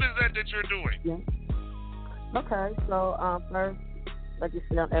 What is that you're doing? Yeah. Okay, so first, like you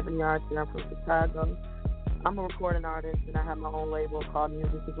said, I'm Ebony Archer. I'm from Chicago. I'm a recording artist, and I have my own label called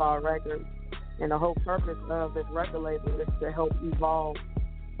Music Evolve Records. And the whole purpose of this record label is to help evolve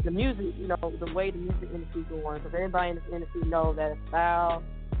the music, you know, the way the music industry is going. Because everybody in this industry knows that it's foul,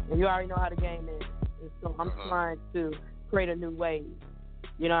 and you already know how the game is. And so I'm trying to create a new wave.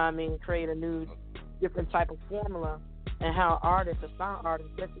 You know what I mean? Create a new, different type of formula, and how artists, sound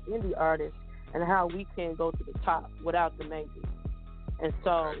artists, especially indie artists, and how we can go to the top without the majors. And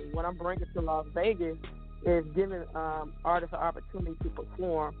so what I'm bringing to Las Vegas is giving artists an opportunity to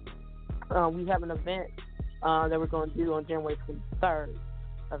perform. We have an event that we're going to do on January 23rd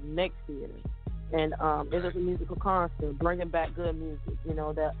of next year. And it is a musical concert, bringing back good music, you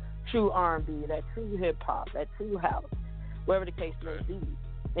know, that true R&B, that true hip-hop, that true house, wherever the case may be.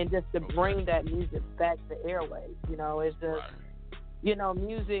 And just to bring that music back to airwaves, you know, it's just, you know,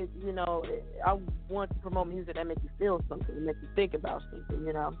 music, you know, I want to promote music that makes you feel something, that makes you think about something,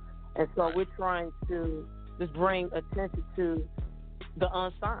 you know. And so we're trying to just bring attention to the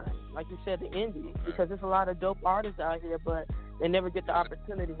unsigned, like you said, the indies, because there's a lot of dope artists out here, but they never get the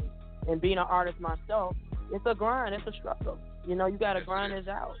opportunity. And being an artist myself, it's a grind, it's a struggle. You know, you got to grind this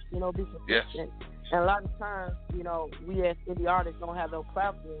out, you know, be consistent. And a lot of times, you know, we as indie artists don't have no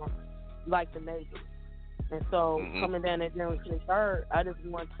platform like the majors. And so coming down at January 23rd, I just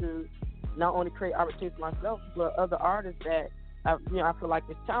want to not only create opportunities for myself, but other artists that I feel like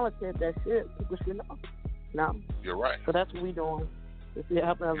it's talented, that people should know. No. You're right. So that's what we're doing. It's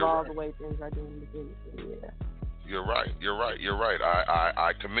helping evolve the way things are doing in the industry. Yeah. You're right.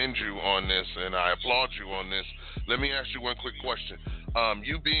 I commend you on this, and I applaud you on this. Let me ask you one quick question.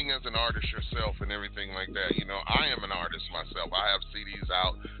 You being as an artist yourself and everything like that, you know, I am an artist myself. I have CDs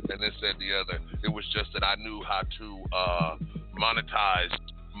out and this, that, and the other. It was just that I knew how to monetize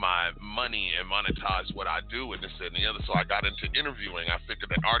my money and monetize what I do and this, that, and the other. So I got into interviewing. I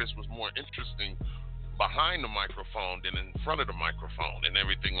figured that artist was more interesting behind the microphone than in front of the microphone and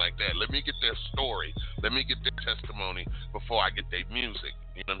everything like that. Let me get their story. Let me get their testimony before I get their music.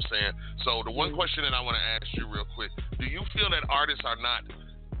 You know what I'm saying? So the one question that I want to ask you real quick, do you feel that artists are not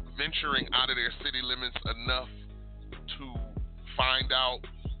venturing out of their city limits enough to find out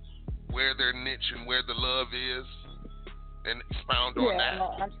where their niche and where the love is and expound on that?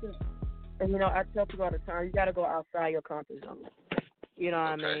 And I tell people all the time, you got to go outside your comfort zone. You know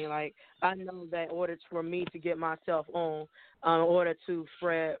what I mean? Like, I know that in order for me to get myself on, in order to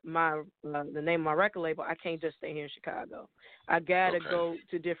spread my the name of my record label, I can't just stay here in Chicago. I got to go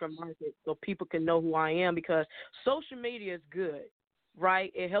to different markets so people can know who I am, because social media is good,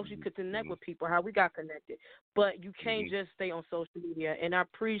 right? It helps you to connect with people, how we got connected. But you can't just stay on social media. And I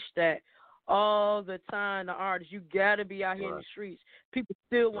preach that all the time to artists. You got to be out here in the streets. People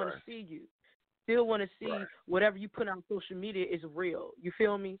still want to see you. Still want to see whatever you put on social media is real. You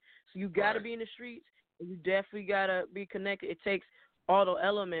feel me? So you got to be in the streets, and you definitely got to be connected. It takes all the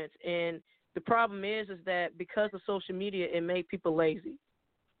elements. And the problem is that because of social media, it made people lazy.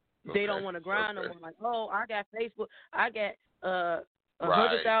 They don't want to grind no more. Like, oh, I got Facebook. I got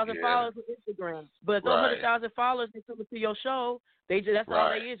 100,000 followers on Instagram. But those 100,000 followers, they come to your show. That's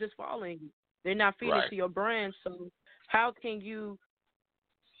all they is, just following you. They're not feeding to your brand. So how can you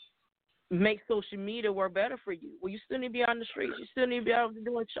make social media work better for you? Well, you still need to be out in the streets. You still need to be out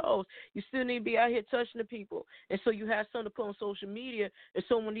doing shows. You still need to be out here touching the people. And so you have something to put on social media. And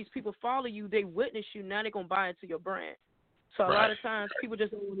so when these people follow you, they witness you. Now they're going to buy into your brand. So a lot of times people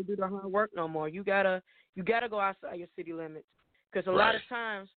just don't want to do the hard work no more. You gotta go outside your city limits. Because a lot of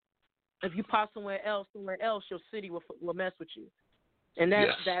times, if you pop somewhere else, your city will mess with you. And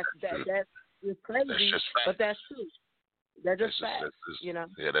that's crazy, but that's true. They're just facts,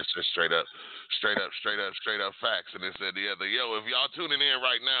 Yeah, that's just straight up facts. And this and the other. Yo, if y'all tuning in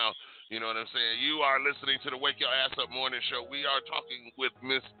right now, you know what I'm saying? You are listening to the Wake Your Ass Up Morning Show. We are talking with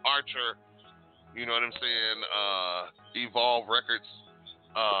Miss Archer, you know what I'm saying, Evolve Records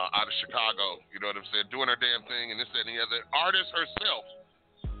out of Chicago, you know what I'm saying, doing her damn thing and this and the other. Artist herself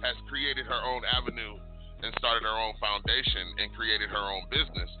has created her own avenue and started her own foundation and created her own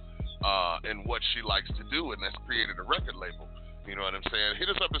business. And what she likes to do, and that's created a record label. You know what I'm saying? Hit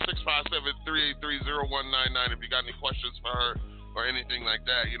us up at 657-383-0199 if you got any questions for her or anything like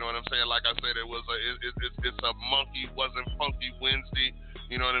that. You know what I'm saying? Like I said, it's a Monkey Wasn't Funky Wednesday.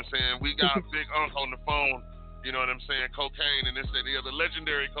 You know what I'm saying? We got Big Unc on the phone. You know what I'm saying? Kokane and this and the other.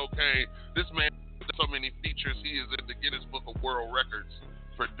 Legendary Kokane. This man has so many features. He is in the Guinness Book of World Records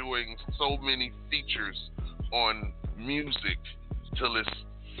for doing so many features on music till it's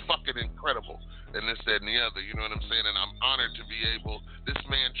fucking incredible, and this, that, and the other, you know what I'm saying? And I'm honored to be able, this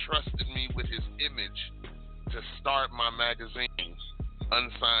man trusted me with his image to start my magazine,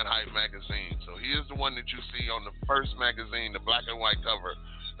 Unsigned Hype magazine. So he is the one that you see on the first magazine, the black and white cover.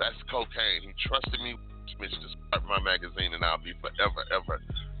 That's Kokane. He trusted me with his image to start my magazine, and I'll be forever, ever,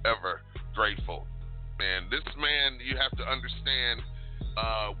 ever grateful. Man, this man, you have to understand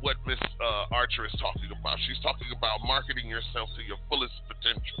what Miss Archer is talking about. She's talking about marketing yourself to your fullest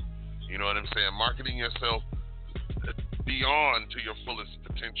potential. You know what I'm saying? Marketing yourself beyond to your fullest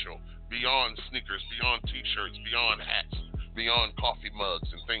potential, beyond sneakers, beyond t-shirts, beyond hats, beyond coffee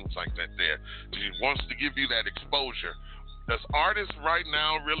mugs and things like that there. She wants to give you that exposure. Does artists right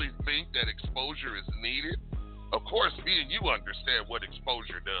now really think that exposure is needed? Of course, me and you understand what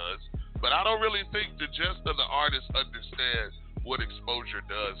exposure does, but I don't really think the gist of the artists understand what exposure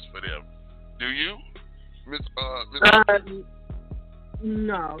does for them. Do you, Miss?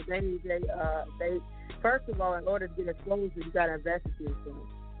 No, they first of all, in order to get exposure, you got to invest in yourself.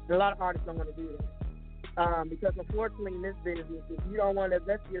 And a lot of artists don't want to do that because unfortunately in this business, if you don't want to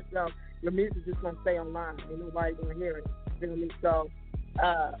invest in yourself, your music is just gonna stay online and nobody's gonna hear it. You know what I mean? So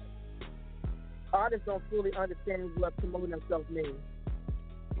artists don't fully understand what promoting themselves means.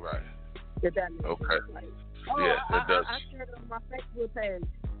 Right. If that makes sense. Like, it does. I shared it on my Facebook page.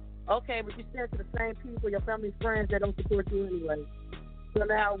 Okay, but you send it to the same people, your family, friends that don't support you anyway. So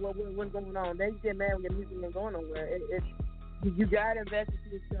now, what's going on? Then you get mad when your music ain't going nowhere. You gotta invest into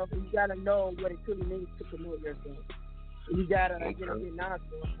yourself, and you gotta know what it truly means to promote yourself. You gotta get honest.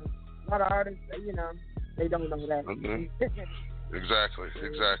 A lot of artists, they don't know that. Exactly.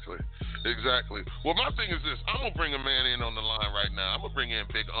 Well, my thing is this. I'm going to bring a man in on the line right now. I'm going to bring in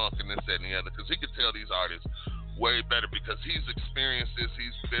Big Unc and this, that, and the other, because he can tell these artists way better because he's experienced this.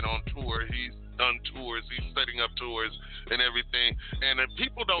 He's been on tour. He's done tours. He's setting up tours and everything. And if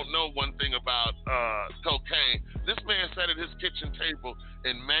people don't know one thing about Kokane, this man sat at his kitchen table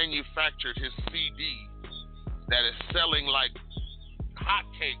and manufactured his CD that is selling like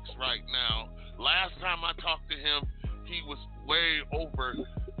hotcakes right now, Last time I talked to him, he was way over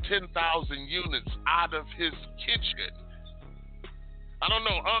 10,000 units out of his kitchen. I don't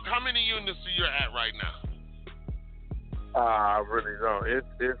know, Unc, how many units are you at right now? I really don't. It's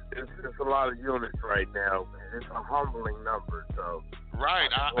a lot of units right now. It's a humbling number, so. Right,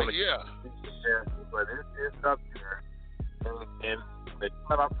 yeah. But it's up there. And they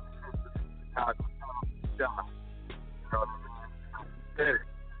cut off the shot. You know what I mean? He did it.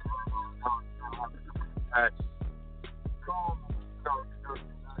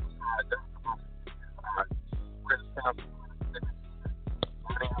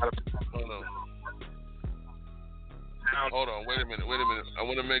 Hold on, wait a minute. I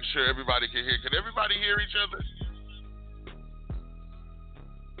want to make sure everybody can hear. Can everybody hear each other?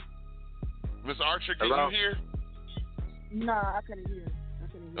 Miss Archer, can you hear? No, I couldn't hear.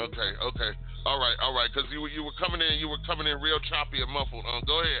 Okay. All right. Because you were coming in real choppy and muffled.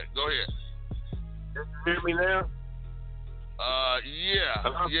 Go ahead. You hear me now?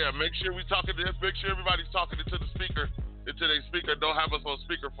 Yeah. Make sure everybody's talking into the speaker. Into their speaker. Don't have us on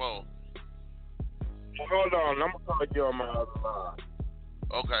speakerphone. Hold on, I'm gonna call you on my other line.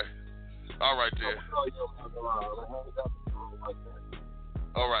 Okay. All right, then.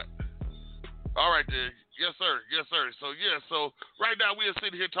 All right, then. Yes, sir. So right now we are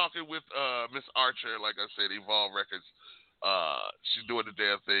sitting here talking with Miss Archer. Like I said, Evolve Records. She's doing the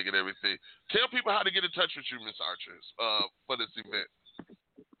damn thing and everything. Tell people how to get in touch with you, Miss Archer, for this event.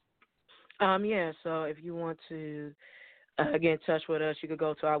 So if you want to get in touch with us, you could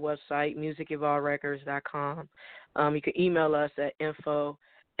go to our website, musicevolverecords.com. You can email us at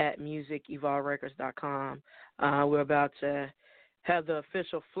info@musicevolverecords.com. We're about to have the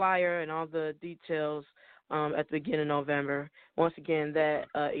official flyer and all the details at the beginning of November. Once again, that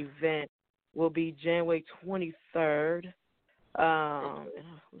event will be January 23rd.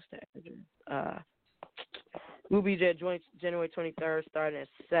 What's that? We'll be there January 23rd, starting at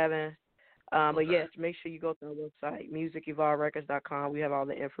 7. But yes, make sure you go to our website, musicevolverecords.com. We have all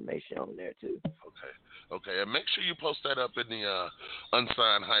the information on there too. Okay, and make sure you post that up in the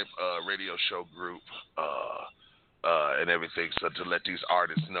Unsigned Hype radio show group and everything, so to let these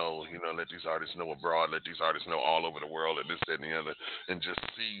artists know, let these artists know abroad, let these artists know all over the world, and this, that, and the other, and just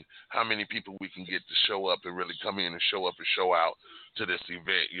see how many people we can get to show up and really come in and show up and show out to this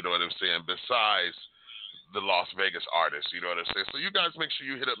event. You know what I'm saying? Besides the Las Vegas artists, you know what I'm saying? So you guys make sure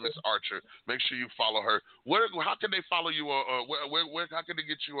you hit up Miss Archer. Make sure you follow her. How can they follow you on? How can they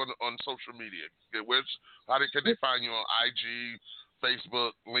get you on social media? How can they find you on IG,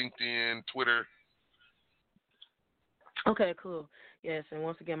 Facebook, LinkedIn, Twitter? Okay, cool. Yes, and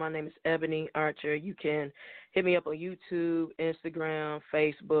once again, my name is Ebony Archer. You can hit me up on YouTube, Instagram,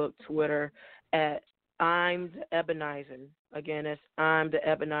 Facebook, Twitter at I'm the Ebonizer. Again, that's I'm the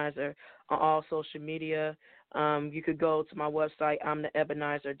Ebonizer on all social media. You could go to my website,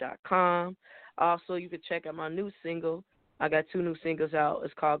 imtheebonizer.com. Also, you could check out my new single. I got 2 new singles out.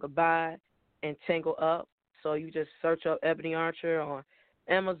 It's called Goodbye and Tangle Up. So you just search up Ebony Archer on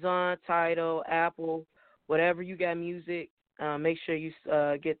Amazon, Tidal, Apple, whatever you got music. Make sure you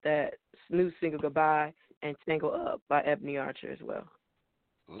get that new single Goodbye and Tangle Up by Ebony Archer as well.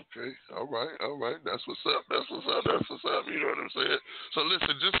 Okay, all right. That's what's up. You know what I'm saying? So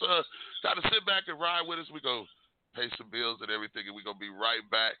listen, just gotta sit back and ride with us. We go pay some bills and everything, and we're gonna be right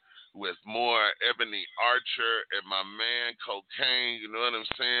back with more Ebony Archer and my man KOKANE. You know what I'm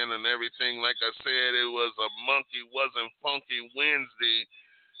saying? And everything. Like I said, it was a Monkey Wasn't Funky Wednesday.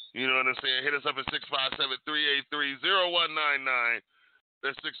 You know what I'm saying? Hit us up at 657-383-0199.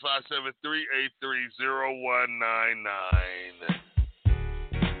 That's 657-383-0199.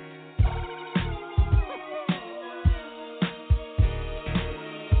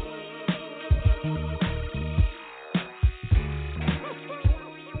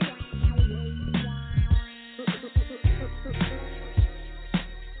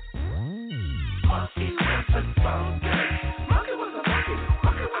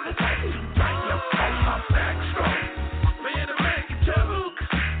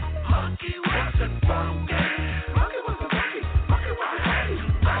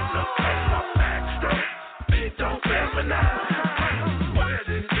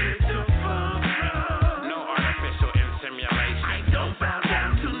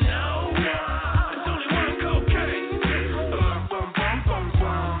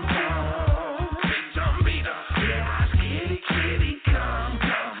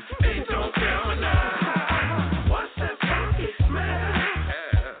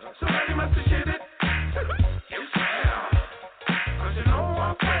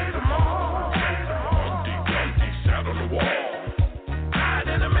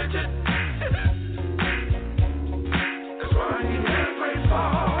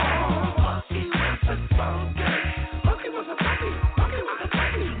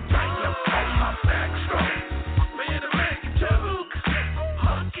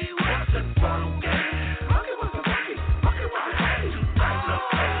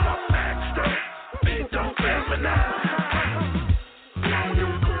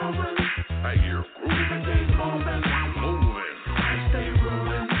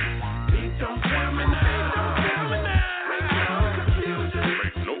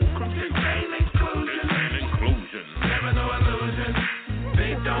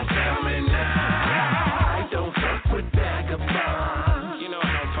 don't fail me now. I don't fuck with vagabonds. You know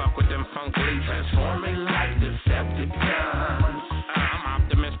I don't fuck with them funkly transforming like Decepticons. I'm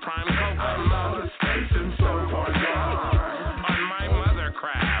Optimus Prime Coke. I'm out of space and so far gone. On my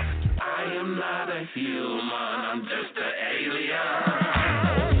mothercraft, I am not a human, I'm just an alien.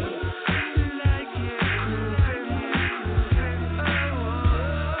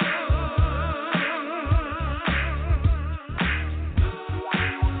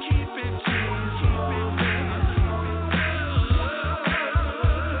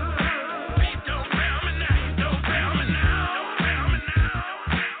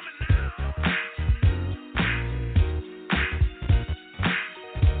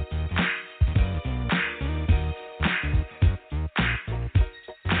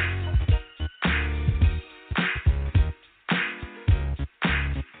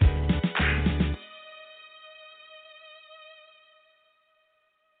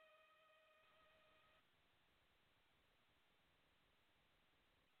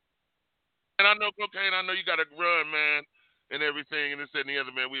 And I know, Cocaine, I know you got to run, man, and everything, and this and the other,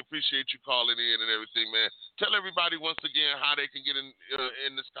 man. We appreciate you calling in and everything, man. Tell everybody once again how they can get in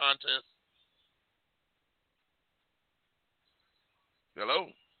this contest. Hello?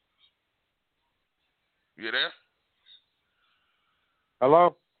 You there?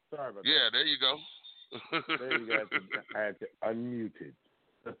 Hello? Sorry about that. Yeah, there you go. There you go. I had to unmute it.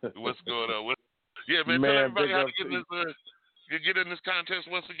 What's going on? Yeah, man, tell everybody how to get in this get in this contest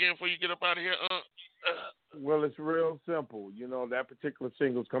once again before you get up out of here. Well, it's real simple. You know, that particular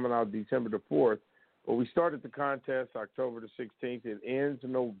single's coming out December the 4th. But we started the contest October the 16th. It ends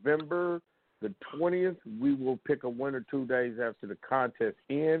November the 20th. We will pick a winner 2 days after the contest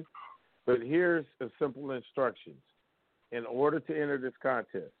ends. But here's a simple instructions. In order to enter this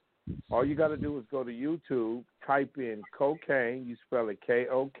contest, all you got to do is go to YouTube, type in Kokane. You spell it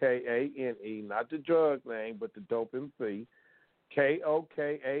Kokane, not the drug name, but the dope MC.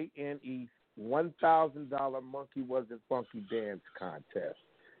 Kokane, $1,000 Monkey Wasn't Funky dance contest.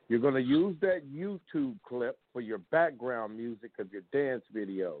 You're going to use that YouTube clip for your background music of your dance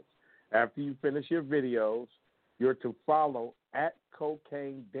videos. After you finish your videos, you're to follow at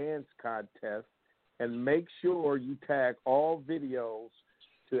Cocaine Dance Contest and make sure you tag all videos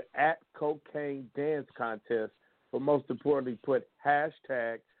to at Cocaine Dance Contest, but most importantly, put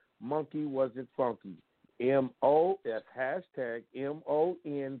hashtag Monkey Wasn't Funky. that's hashtag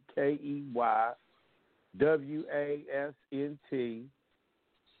MONKEYWASNT.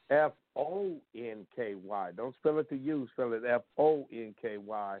 Don't spell it to you, spell it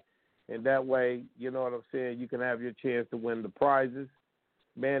FONKY. And that way, you know what I'm saying, you can have your chance to win the prizes.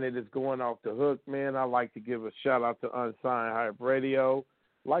 Man, it is going off the hook, man. I like to give a shout out to Unsigned Hype Radio.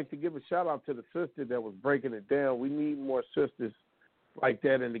 Like to give a shout out to the sister that was breaking it down. We need more sisters like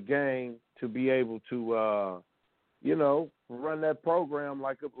that in the game to be able to, run that program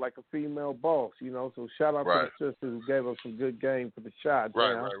like a female boss, So shout out to the sisters who gave us some good game for the shot.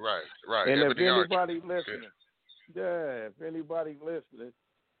 Right. And if anybody listening,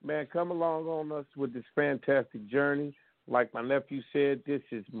 man, come along on us with this fantastic journey. Like my nephew said, this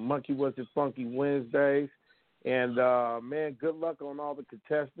is Monkey Wasn't Funky Wednesdays. And, man, good luck on all the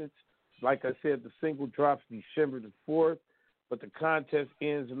contestants. Like I said, the single drops December the 4th, but the contest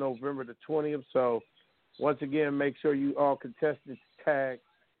ends November the 20th. So, once again, make sure you all contestants tag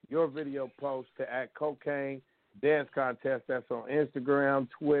your video post to at Cocaine Dance Contest. That's on Instagram,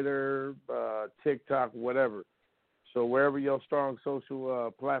 Twitter, TikTok, whatever. So, wherever your strong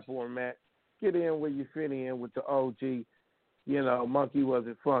social platform at, get in where you fit in with the OG. Monkey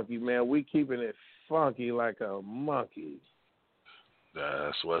Wasn't Funky, man. We keeping it funky like a monkey.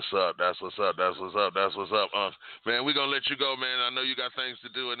 That's what's up. Man, we're going to let you go, man. I know you got things to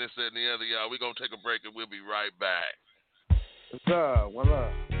do and this, that, and the other, y'all. We're going to take a break and we'll be right back. What's up? What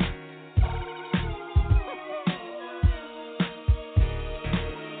up?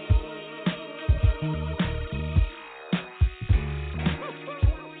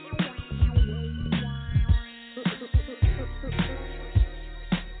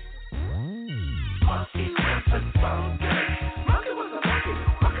 Monkey wasn't funky.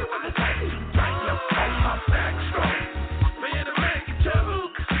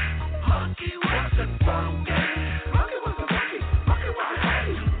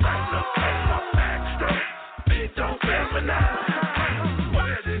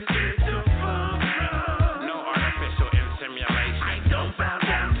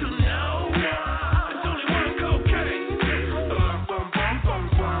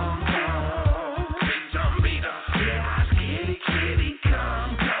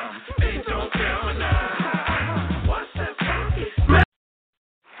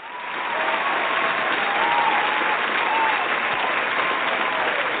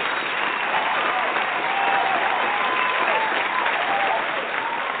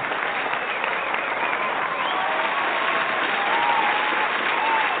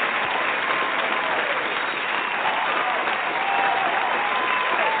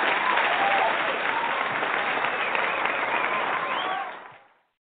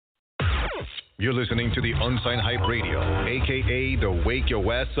 You're listening to the Unsigned Hype Radio, a.k.a. the Wake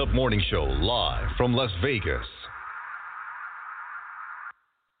Your Ass Up Morning Show, live from Las Vegas.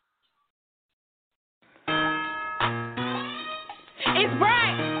 It's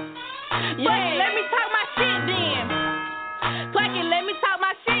bright. Yeah, let me talk my shit then. Pluck it, let me talk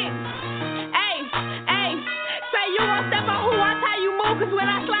my shit. Ay, say you won't step on who, I tell you move, cause when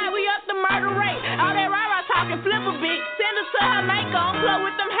I slide, we up the murder rate. All that rah-rah talking, flip a bit, send her to her maker, on flow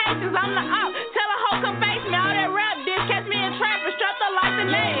with them Haitians, I'm the op. Tell her hoe come face me, all that rap dish, catch me in traffic, strut her like the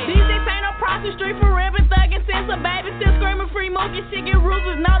neck. These dicks ain't no prostitute, street for ribbon, thuggin' since a baby, still screaming free mookie, shit get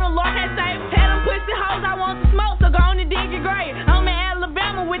ruthless, know the Lord can't save me. Tell them pussy hoes I want to smoke, so go on and dig your grave. I'm in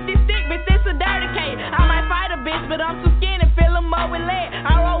Alabama with this stick, bitch, this a dirty cake. I might fight a bitch, but I'm too skinny, fill them up with lead.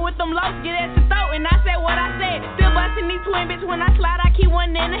 I roll with them lows, get at your throat, and I said what I said. Still bustin' these twin bitch when I slide, I keep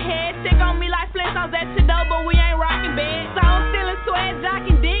one in the head. Stick on me like Flintstones at your door, but we ain't rockin' bed. So I'm stealing sweat,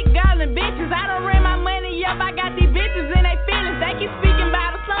 jockin' dick, gollin' bitches. I don't rent my money up, I got these bitches in they feelings. They keep speaking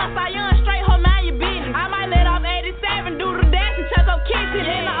about the sun, so young straight, hold mind your business. I might let off 87, do the dash and chuck up kitchen.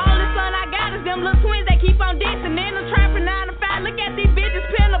 And the only son I got is them little twins, they keep on dissing. In the trap for 9 to 5, look at these bitches,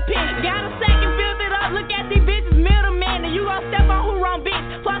 pin a pin. Got a second, filled it up, look at these bitches, middleman. And you gon' step on who wrong bitch.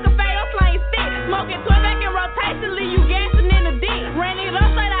 Plug a fade, slang stick. Smoking 12 back in rotation, leave you gassing in the dick. Ran it up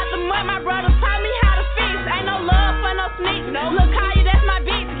straight out the mud, my brother taught me how to fix. Ain't no love for no sneaks. Look, Kaya, that's my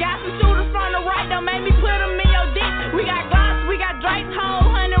bitch. Got some shooters from the right, don't make me put them in your dick. We got Glocks, we got Drake's whole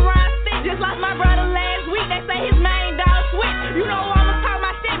 100 round stick. Just lost my brother last week, they say his main dog switch. You know I'ma talk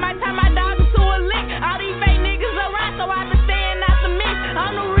my shit, might turn my dog into a lick. All these fake niggas around, so I been staying out the mix.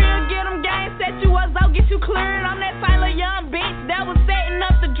 I'm the real, get them game, set you up, so get you cleared. I'm that silent young bitch that was setting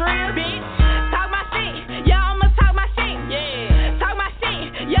up the drill, bitch. Talk my shit, y'all I'ma talk my shit, yeah. Talk my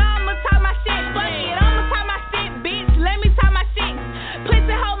shit, y'all I'ma talk my shit. Fuck it, I'ma talk my shit, bitch. Let me talk my shit.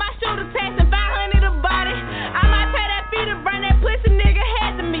 Pussy hold my shooter test and 500 a body. I might pay that fee to burn that pussy nigga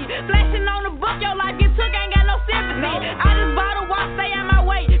head to me. Flashing on the book, your life get took, ain't got no sympathy. I just bought a watch, stay out my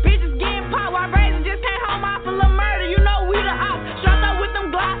way. Bitches getting popped, while Brazen just came home off a little murder. You know we the ops. Strapped up with them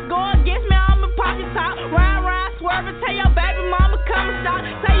Glocks, go against me, I'ma pop your top. Round, swerving, tell your baby mama come and stop.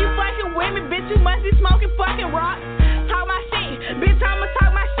 Say you fucking with me, bitch, you must be smoking fucking rocks. Talk my shit, bitch, I'ma talk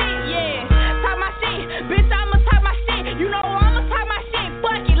my shit, yeah. Talk my shit, bitch, I'ma talk my shit. You know I'ma talk my shit,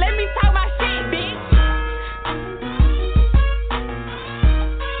 fuck it, let me talk my shit, bitch.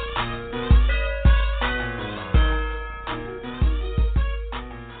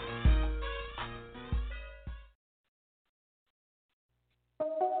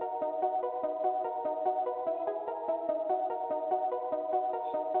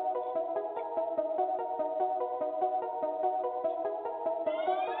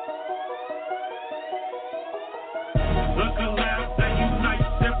 Look around, that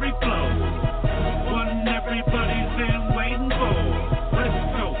unites every flow. One everybody's been waiting for. West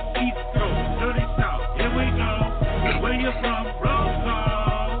Coast, East Coast, Dirty South. Here we go. Where you from? Roll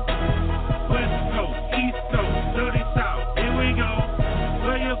call. West Coast, East Coast, Dirty South. Here we go.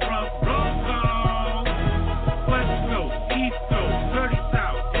 Where you from? Roll call. West Coast, East Coast, Dirty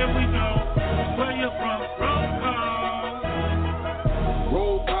South. Here we go. Where you from? Roll call.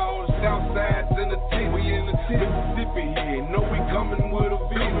 Roll call, Southside's in the city. We in the Mississippi here. Know we coming with a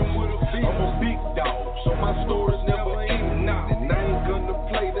vision. I'm a big dog, so my stories never end. And I ain't gonna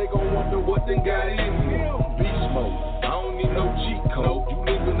play, they gon' wonder what they got in me. Beast mode, I don't need no cheat code. You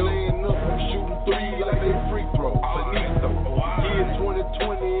niggas laying up, I'm shooting 3 like they free throw. Finito, year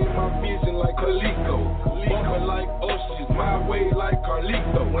 2020 in my vision like Calico. Bumping like Usher, my way like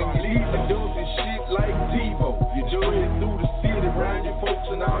Carlito. When you leave the dudes and shit like TiVo, you just head through the city, around your folks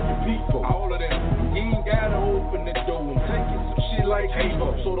and all your people. All of them, you ain't gotta open the door. I'm taking some shit like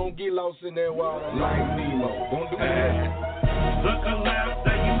Halo, so don't get lost in that water like Nemo. Don't do that. Look around,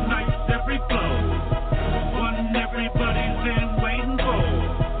 that unites every flow. One everybody's been waiting for.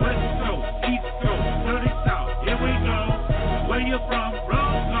 West Coast, East Coast, Dirty South. Here we go. Where you from?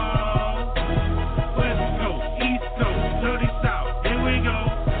 Roll call. West Coast, East Coast, Dirty South. Here we go.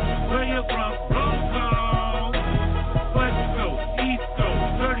 Where you from? Roll call. West Coast, East Coast,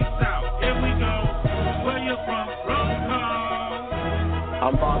 Dirty South. Here we go. Where you from? Roll call.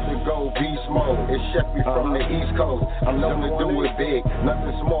 I'm about to go beast mode. It's Sheffy from the East Coast. I'm known to do it big,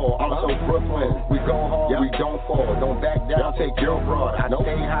 nothing small. I'm so Brooklyn. We go hard, we don't fall. Don't back down, take your broad. I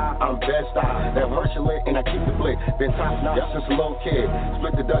stay high, I'm best I. That Herschel and I keep the blick. Been top notch since a little kid.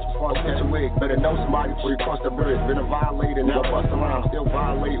 Split the Dutch before I catch a wig. Better know somebody before you cross the bridge. Been a violator, now bust around. Still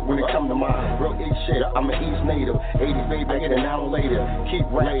violate when it come to my real East shit. I'm an East native, 80s baby, I get an hour later. Keep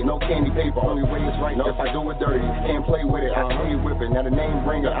right, no candy paper, only way is right. If I do it dirty, can't play with it, I stay with it. Now the name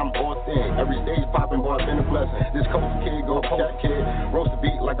ringer, I'm authentic. Every stage popping, boy, been a blessing. This coast kid, go post kid, roast the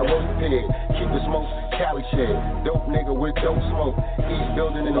beat like a roast pig. Keep the smoke, Cali shit, dope nigga with dope smoke. East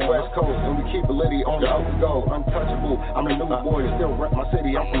building in the West Coast, and we keep a litty on the up to go. Untouchable, I'm a new boy, still rep my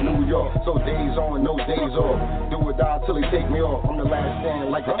city, I'm from New York. So days on, no days off. Do or die till he take me off. I'm the last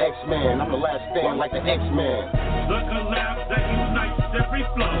stand like the X-Man. I'm the last stand like the X-Man. The collab that unites every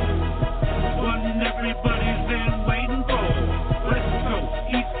flow. One everybody's been waiting for. West Coast,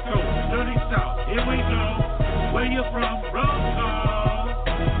 East Coast, Dirty South. Here we go. Where you from? Roll call.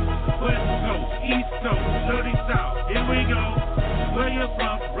 West Coast, East Coast, Dirty South. Here we go. Where you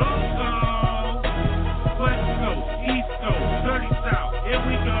from? Roll call. West Coast, East Coast, Dirty South. Here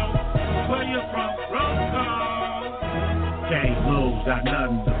we go. Where you from? Roll call. Can't lose, got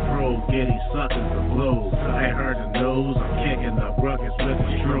nothing to prove. Getty suckers the blues. I heard the news, I'm kicking the ruckus with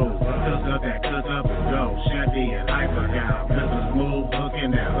the truth. Cook up that cook up and go. Chevy and hyper got business move.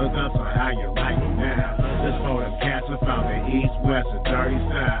 Looking at hookups on how you like it now. This for them cats about the East, West, and Dirty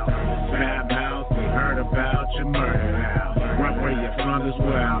South. Fat mouth, we heard about your murder now. Rough where you're from as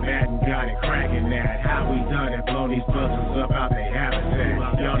well. Hadn't got it cracking that. How we done it, blow these buzzers up out they habitat.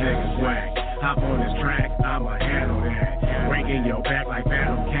 Y'all niggas whack. Hop on this track, I'ma handle that. Breaking your back like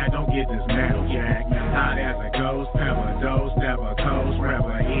Battle Cat, don't get this metal jack. Hot as a ghost, pepper, dose, stepper, toast,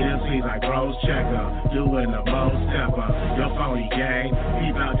 rapper. Eaters, he's like Rose Checker, doing the most stepper. Your phony gang,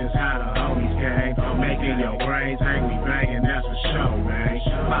 keep out just how the homies gang. I'm making your brains hang me banging, that's for sure, man.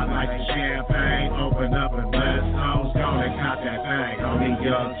 Pop like a champagne, open up and let's hoes. Gonna cop that thing, homie,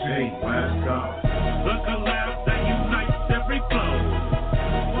 Young T, let's go. The collab that unites every flow.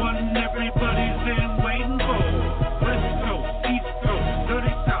 One everybody's been waiting for. West Coast, East Coast,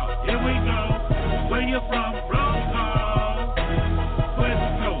 Dirty South. Here we go. Where you from? Roll call. West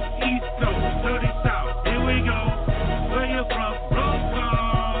Coast, East Coast, Dirty South. Here we go. Where you from? Roll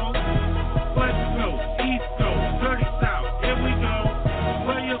call. West Coast, East Coast, Dirty South. Here we go.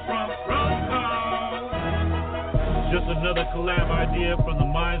 Where you from? Roll call. Just another collab idea from the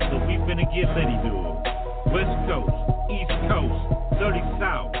minds that we finna get litty dude. West Coast, East Coast, Dirty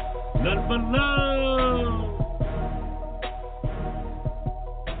South. Nothing but love.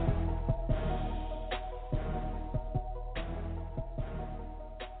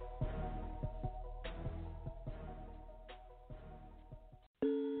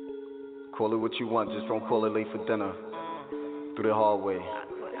 Call it what you want, just don't call it late for dinner. Through the hallway.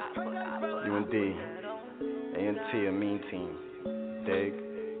 UND, A&T, a mean team. Dig.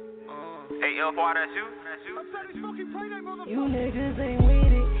 Hey, L4, that's you? You niggas ain't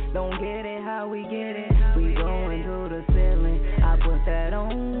with it, don't get it how we get it. We going through the ceiling, I put that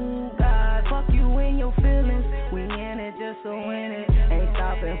on God. Fuck you in your feelings, we in it just to win it. Ain't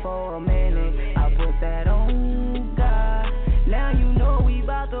stopping for a minute, I put that on God. Now you know we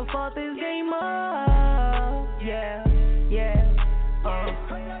bout to fuck this game up. Yeah, yeah.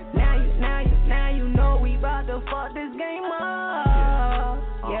 Now you know we bout to fuck this game up.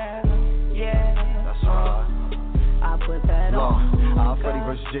 Yeah, yeah. That's right. I put that on. Freddy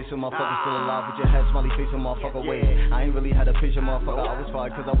versus Jason, motherfucker still alive with your head smiley face, motherfucker. Wait, I ain't really had a patient, motherfucker. I was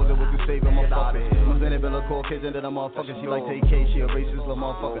fired cause I wasn't with you saving, motherfucker. Was in it, Bill Caucasian, then a motherfucker. She like take K, she a racist, little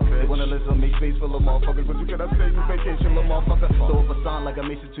motherfucker. They wanna listen, make space for little motherfuckers, but you cannot stay for vacation, little motherfucker. So if a sign like a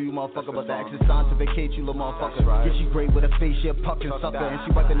mason to you, motherfucker, but the X is signed to vacate you, little motherfucker. Yeah, she great with a face, she a puckin' sucker, and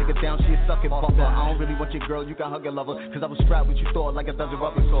she wipe the nigga down, she a suckin' fucker. I don't really want your girl, you can hug your lover, cause I was strapped what you thought like a dozen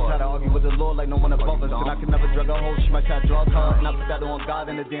rubbers. Try to argue with the law like no one above us, and I can never drug a hoe, she might try to draw her, and I put that on God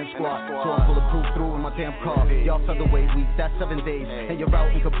in the damn squad. So I'm bulletproof through in my damn car. Y'all featherweight week, that's 7 days, and you're out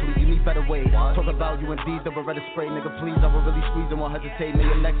incomplete, you need better ways. Talk about you indeed, the Beretta spray, nigga, please. I will really squeeze and won't hesitate. May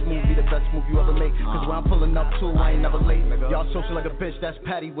your next move be the best move you ever make, cause when I'm pulling up too, I ain't never late. Y'all social like a bitch, that's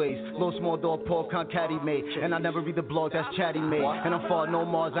Patty ways. Little small dog, Paul Concatty made, and I never read the blog, that's Chatty made. And I'm far no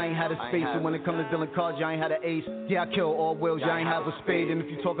Mars, I ain't had a space, and when it comes to dealing cards, y'all ain't had an ace. Yeah, I kill all wheels, y'all ain't have a spade, and if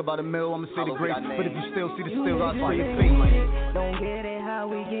you talk about a mill, I'ma say the grace, but if you still see the still, I'll say your face. Don't get it how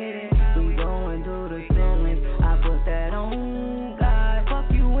we get it, we going through the ceiling. I put that on God.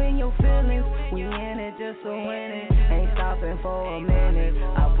 Fuck you in your feelings, we in it just to win it. Ain't stopping for a minute,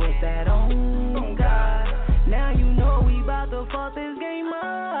 I put that on God. Now you know we bout to fuck this game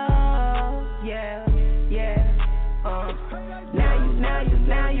up. Yeah, yeah.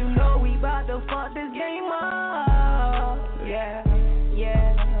 Now you know we bout to fuck this game up. Yeah,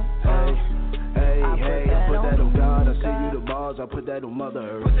 yeah. Hey, I put that on God, I see you the bars, I put that on Mother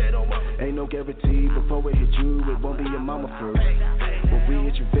Earth. Ain't no guarantee, before it hit you, it won't be your mama first. When we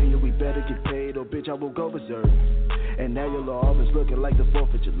hit your venue, to get paid, or bitch, I will go berserk. And now your law office looking like the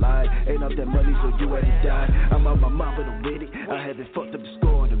 4th of July. Ain't up that money, so you had to die. I'm out my mouth with a witty. I haven't fucked up the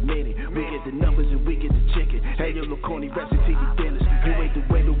score in a minute. We get the numbers and we get the chicken. Hey, your little corny raps and TV dinners. You ain't the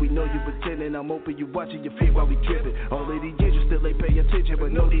way that we know you pretending. I'm open, you watching your feet while we tripping. All of these years you still ain't pay attention,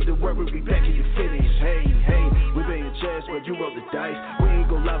 but no need to worry, we back in your finish. Hey, we paying chance, but you roll the dice. We ain't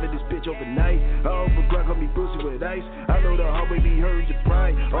gon' live in this bitch overnight. I hope a Glock on me bruising with ice. I know the hallway be hurt your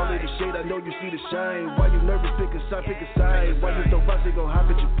pride. All of the shade, I know you see the shine. Why you nervous? Pick a side, pick a side. Why you throw box, they gon' hop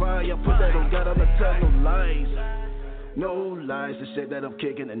at your pie. I put that on God, I'm not telling no lies. No lies, the shit that I'm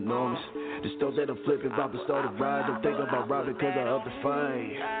kicking enormous. The stove that I'm flipping, about to start a ride. Don't think about robbing cause I up the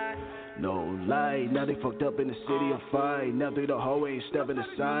fight. No lie, now they fucked up in the city on fire. Now through the hallway ain't stepping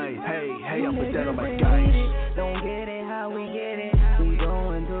aside. Hey, I put that on my guys. Don't get it how we get it. We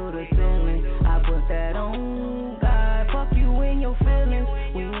going through the ceiling. I put that on God. Fuck you in your feelings.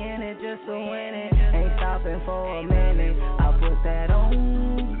 We in it just to win it. Ain't stopping for a minute. I put that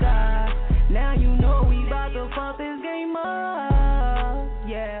on God. Now you know we bout to fuck this game up.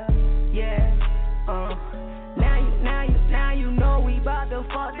 Yeah. Now you know we bout to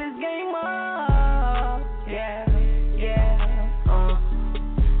fuck this game up. Yeah.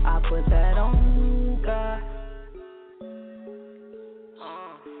 I put that on God.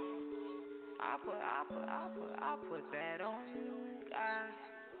 I put that on God.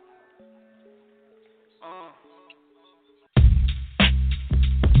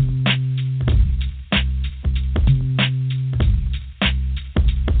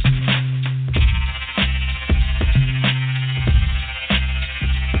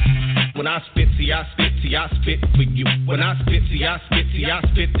 When I spit, see I spit for you. When I spit, see I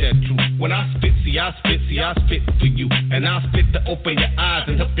spit that truth. When I spit, see I spit for you. And I spit to open your eyes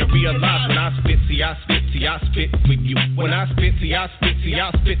and help you realize. When I spit, see I spit for you. When I spit, see I spit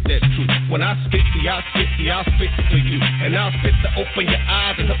that truth. When I spit, see I spit for you. And I spit to open your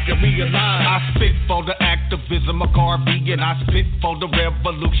eyes and help you realize. I spit for the activism of Garvey, and I spit for the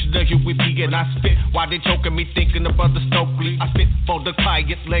revolution of Huey P. And I spit while they choking me thinking of Brother Stokely. I spit for the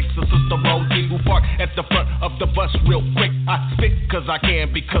client Lexus, Sister Rosie, who park at the front of the bus real quick. I spit cause I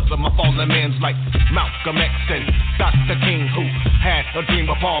can because of my fallen mans like Malcolm X and Dr. King, who had a dream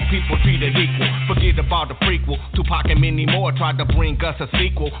of all people treated equal. Forget about the prequel. Tupac and many more tried to bring us a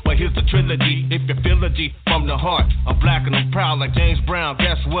sequel, but here's the trilogy. If you feel a G from the heart, I'm black and I'm proud like James Brown.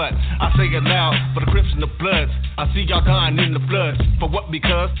 Guess what? I say it loud for the Crips and the Bloods. I see y'all dying in the floods. For what?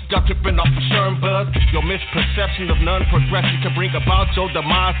 Because y'all tripping off a Sherm buzz. Your misperception of non-progression can bring about your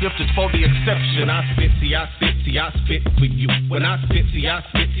demise if it's for the exception. When I spit, see I spit for you. When I spit, see I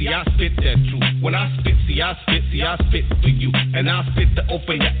spit that truth. When I spit, see I spit for you. And I spit to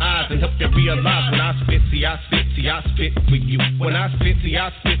open your eyes and help you realize. When I spit, see I spit for you. When I spit, see I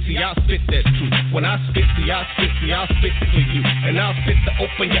spit that truth. When I spit, see I spit for you. And I spit to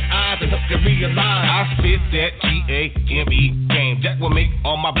open your eyes and help you realize. I spit that G-A-M-E game that will make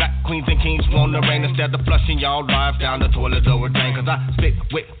all my black queens and kings wanna reign instead of flushing y'all lives down the toilet or a drain. Cause I spit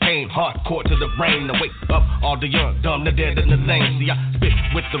with pain, hardcore to the brain to wake up all the young, dumb, the dead, and the lame. See, I spit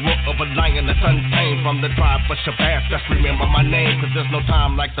with the roar of a lion that's untamed from the tribe of Shabazz. Just remember my name, cause there's no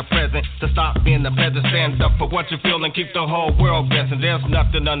time like the present to stop being the peasant. Stand up for what you feel and keep the whole world guessing. There's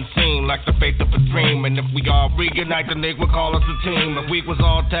nothing unseen like the faith of a dream. And if we all reunite, then they would call us a team. If we was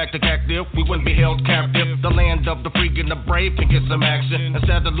all tactic active, we wouldn't be held captive. The land of the free and the brave can get some action.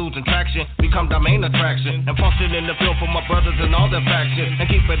 Instead of losing traction, become the main attraction. And function in the field for my brothers and all their factions. And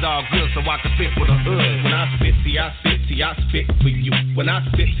keep it all good so I can spit for the hood. When I spit, see I spit for you. When I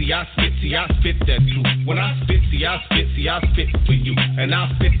spit, see I spit that truth. When I spit, see I spit for you. And I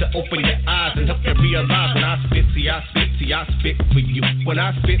spit to open your eyes and help you realize. When I spit, see I spit for you. When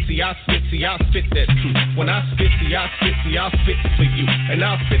I spit, see I spit that truth. When I spit, see I spit for you. And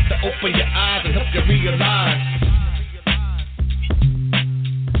I spit to open your eyes and help you realize.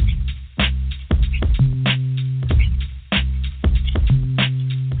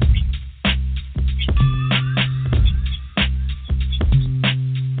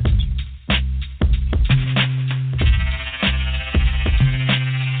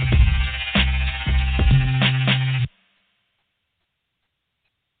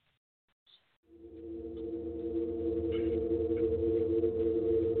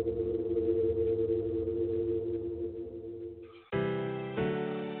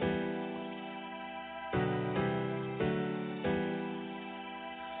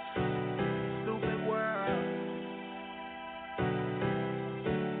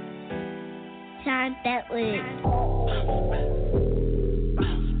 That was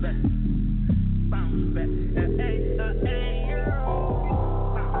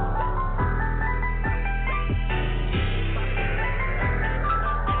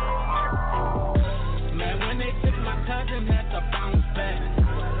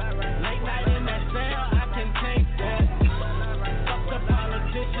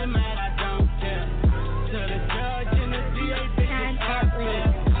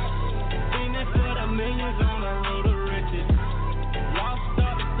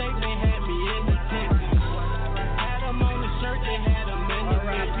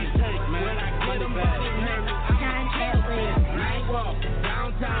Nightwalk,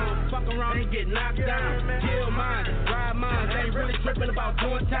 downtown, fuck around and get knocked down. Kill mine, ride mine, they ain't really tripping about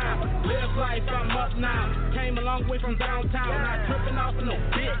doing time. Live life, I'm up now. Came a long way from downtown, not tripping off of no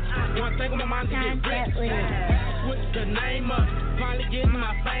bitch. One thing on my mind to get rich. Switch the name up, finally getting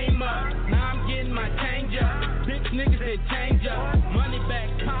my fame up. Now I'm getting my change up. Bitch niggas that change up. Money back,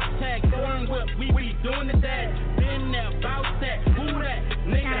 pop tag, foreign whip, we doing it that. Been there, bout that, who that?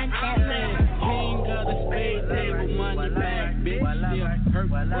 Nigga, I'm that. King of the spade table, money back, bitch. Still hurt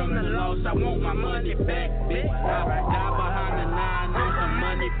from the loss, I want my money back, bitch. I die behind the nine on some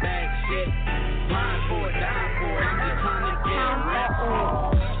money back shit. Grind for it, die for it, I'm just trying to get rich.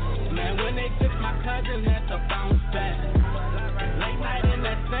 Man, when they took my cousin, had to bounce back. Late night in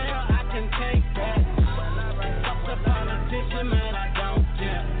that cell, I can take that. Fuck the politician, man, I don't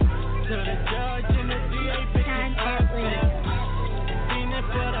care. To the judge and the DA, bitches upset. Seen it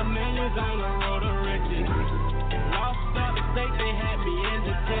for the millions on the road to riches. Lost up state, they had me in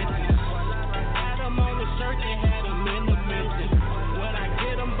detention. Had them on the shirt, they had them in the mission. When I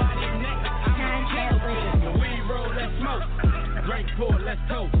get them by their neck, I'm killing. The weed roll, let's smoke. Drink pour, let's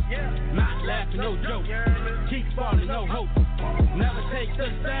toast. Not laughing, no joke. Keep falling, no hope. Never take the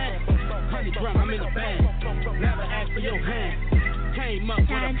stand. Honey drum, I'm in the bag. Never ask for your hand. Came up with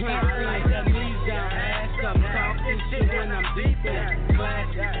a plan. Like the knees down, ass up, talking shit when I'm deep in.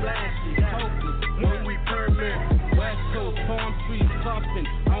 Flashy, flashy, hopeless. When we permit. West Coast, palm trees, puffin'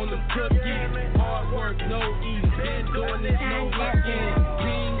 on them cookies. Hard work, no ease. Been doing this, no weekend.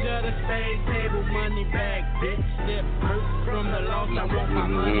 King of the spade table, money back, bitch. Step hurt from the loss, I want my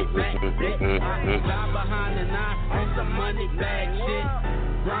money back, bitch. I die behind the nine on some money back shit.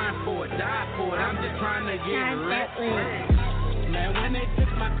 Grind for it, die for it, I'm just trying to get rich. Man, when they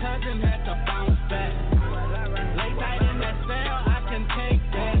took my cousin, had to bounce back. Late night in that cell, I can take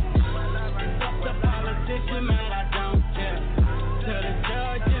that. Fuck the politician, man, I don't care. To the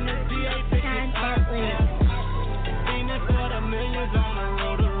judge and the DA, bitches upset. Seen it for the millions on the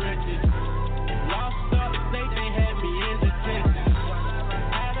road to riches. Lost up state, they had me in detention.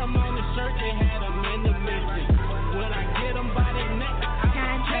 Had them on the shirt, they had them in the mission. When I get them by their neck,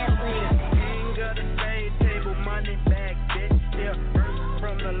 I'm killing. King of the spade table, money back, bitch. Still hurt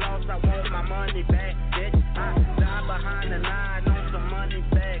from the loss, I want my money back, bitch. I die behind the nine on some money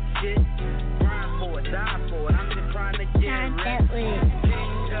back shit. Grind for it, die for it, I'm just trying to get rich.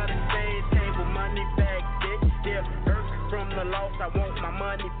 King of the spade table, money back, bitch. Still hurt from the loss, I want my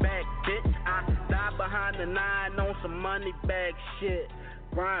money back, bitch. I die behind the nine on some money back shit.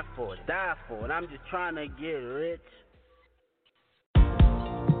 Grind for it, die for it, I'm just trying to get rich.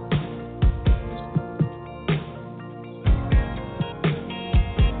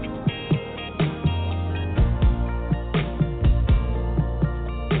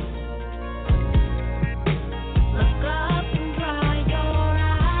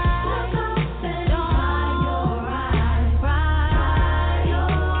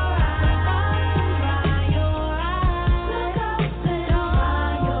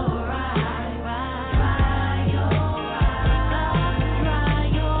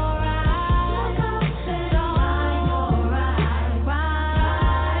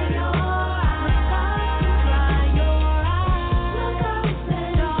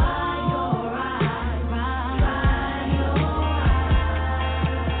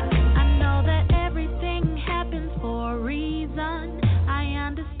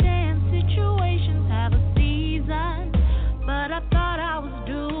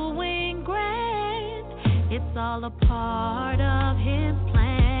 All a part of his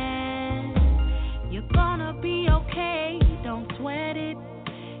plan. You're gonna be okay, don't sweat it.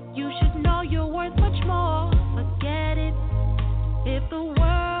 You should know you're worth much more, forget it. If the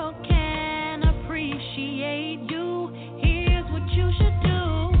world can appreciate you, here's what you should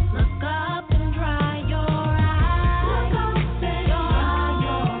do. Look up and dry your eyes. Look up and dry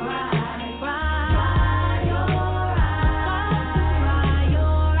your eyes. Dry your eyes. Look up and dry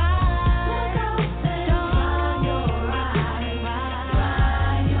your eyes. Look up and dry your eyes.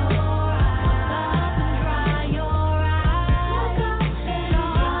 Dry your eyes. Look up and dry your eyes. Look up and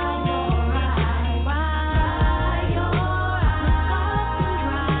dry your eyes. Dry your eyes. Look up and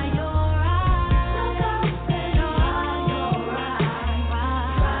dry your eyes. Look up and dry your eyes.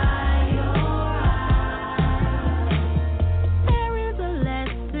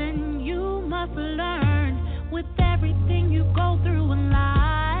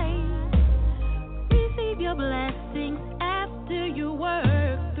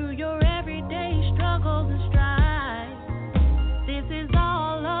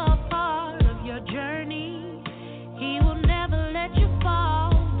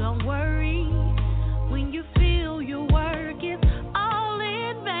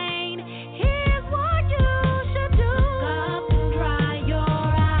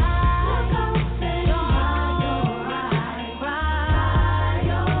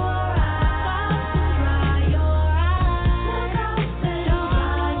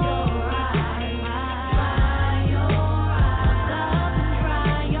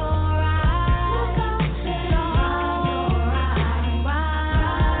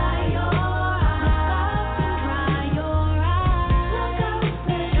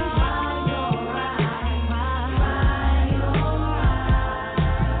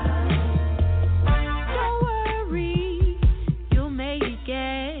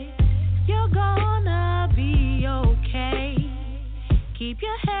 Keep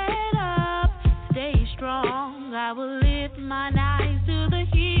your head up, stay strong. I will lift mine eyes to the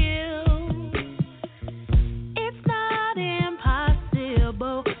hills. It's not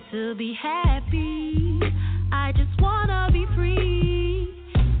impossible to be happy. I just wanna be free.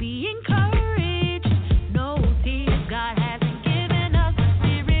 Be encouraged. No fear. God hasn't given us the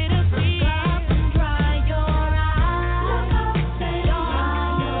spirit of fear. Look up and dry your eyes.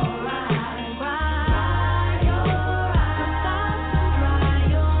 Look up and dry your eyes.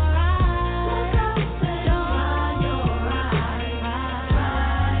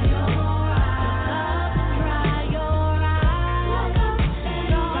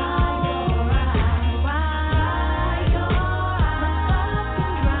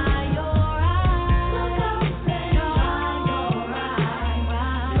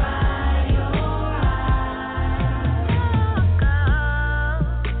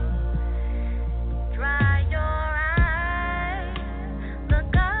 Dry your eyes.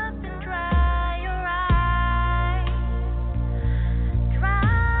 Look up and dry your eyes.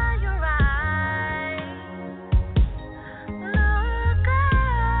 Dry your eyes.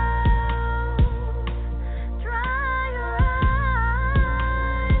 Dry your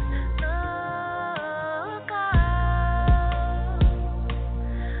eyes. Look up and dry your eyes.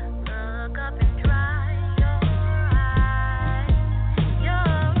 Look up and dry your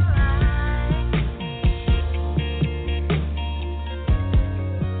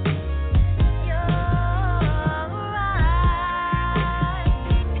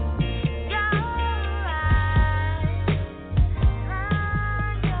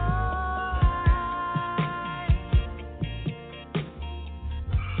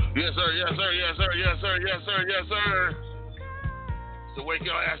Yes, sir, yes, sir, yes, sir, yes, sir, yes, sir, yes, sir. It's the Wake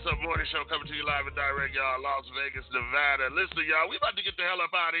Your Ass Up Morning Show coming to you live and direct, y'all, Las Vegas, Nevada. Listen, y'all, we about to get the hell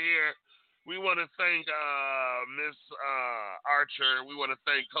up out of here. We want to thank Miss Archer. We want to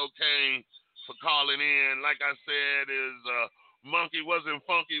thank Kokane for calling in. Like I said, is Monkey Wasn't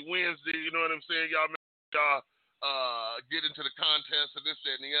Funky Wednesday. You know what I'm saying? Y'all make sure y'all get into the contest and this,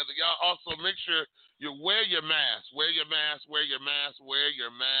 that, and the other. Y'all also make sure you wear your mask. Wear your mask. Wear your mask. Wear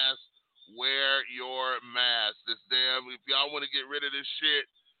your mask. Wear your mask. This damn, if y'all want to get rid of this shit,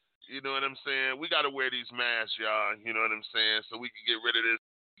 you know what I'm saying? We got to wear these masks, y'all. You know what I'm saying? So we can get rid of this,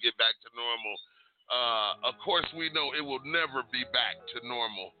 get back to normal. Of course, we know it will never be back to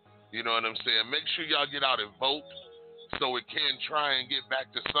normal. You know what I'm saying? Make sure y'all get out and vote so it can try and get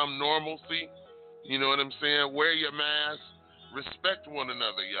back to some normalcy. You know what I'm saying? Wear your mask. Respect one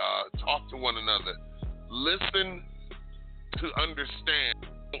another, y'all. Talk to one another. Listen to understand.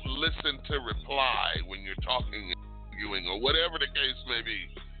 Don't listen to reply when you're talking and arguing or whatever the case may be.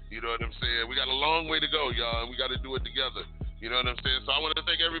 You know what I'm saying? We got a long way to go, y'all, and we got to do it together. You know what I'm saying? So I want to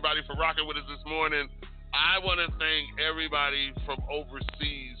thank everybody for rocking with us this morning. I want to thank everybody from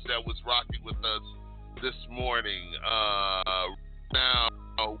overseas that was rocking with us this morning. Now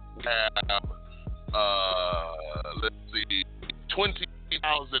we have, let's see,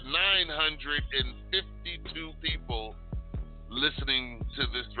 20,952 people listening to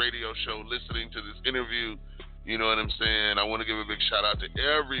this radio show, listening to this interview. You know what I'm saying? I want to give a big shout out to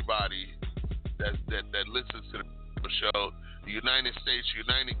everybody that listens to the show. The United States,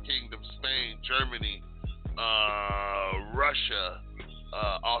 United Kingdom, Spain, Germany, Russia,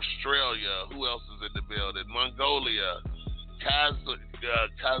 Australia. Who else is in the building? Mongolia,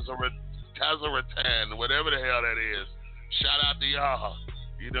 Kazakhstan, whatever the hell that is. Shout out to y'all.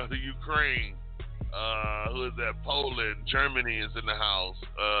 You know, the Ukraine. Who is that? Poland. Germany is in the house.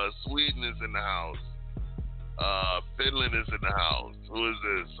 Sweden is in the house. Finland is in the house. Who is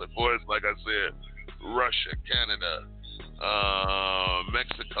this? Of course, like I said, Russia, Canada,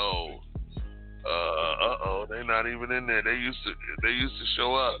 Mexico. They're not even in there. They used to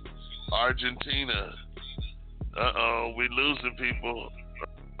show up. Argentina. We losing people.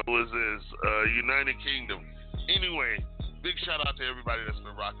 Who is this? United Kingdom. Anyway, big shout out to everybody that's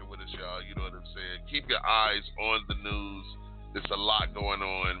been rocking with us, y'all. You know what I'm saying? Keep your eyes on the news. There's a lot going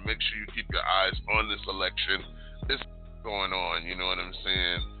on. Make sure you keep your eyes on this election. It's going on, you know what I'm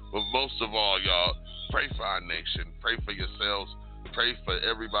saying? But most of all, y'all, pray for our nation. Pray for yourselves. Pray for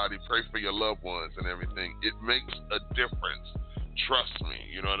everybody. Pray for your loved ones and everything. It makes a difference. Trust me.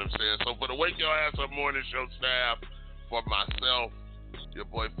 You know what I'm saying? So for the Wake Your Ass Up Morning Show staff, for myself, your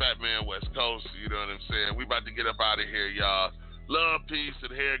boy Fat Man West Coast, you know what I'm saying? We about to get up out of here, y'all. Love, peace,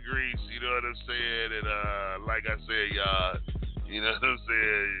 and hair grease, you know what I'm saying? And like I said, y'all, you know what I'm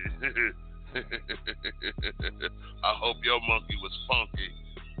saying? I hope your monkey was funky,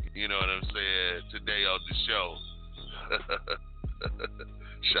 you know what I'm saying, today on the show.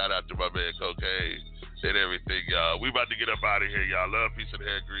 Shout out to my man Kokane. and everything, y'all. We about to get up out of here, y'all. Love, peace, and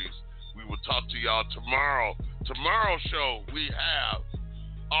hair grease. We will talk to y'all tomorrow. Tomorrow's show, we have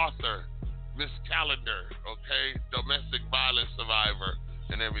author Miss Calendar, okay? Domestic violence survivor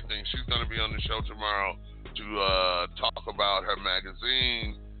and everything. She's going to be on the show tomorrow to talk about her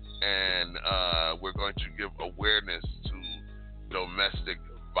magazine, and we're going to give awareness to domestic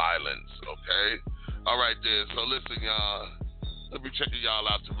violence, okay? All right, then. So listen, y'all. I'll be checking y'all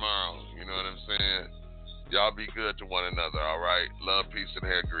out tomorrow. You know what I'm saying? Y'all be good to one another, all right? Love, peace, and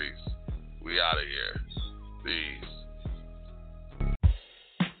hair grease. We out of here. Peace.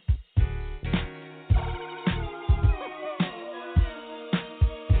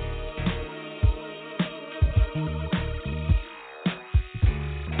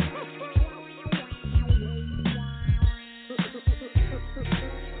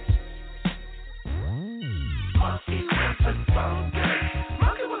 Monkey wasn't funky.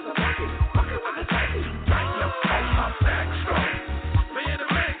 Monkey was a monkey. Monkey was a monkey. Right up on my back stroke. Man, to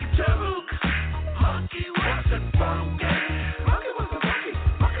make a joke. Monkey wasn't funky. Monkey was a monkey.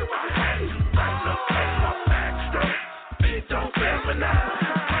 Monkey was a monkey. Right up on my back stroke. It don't fail me now.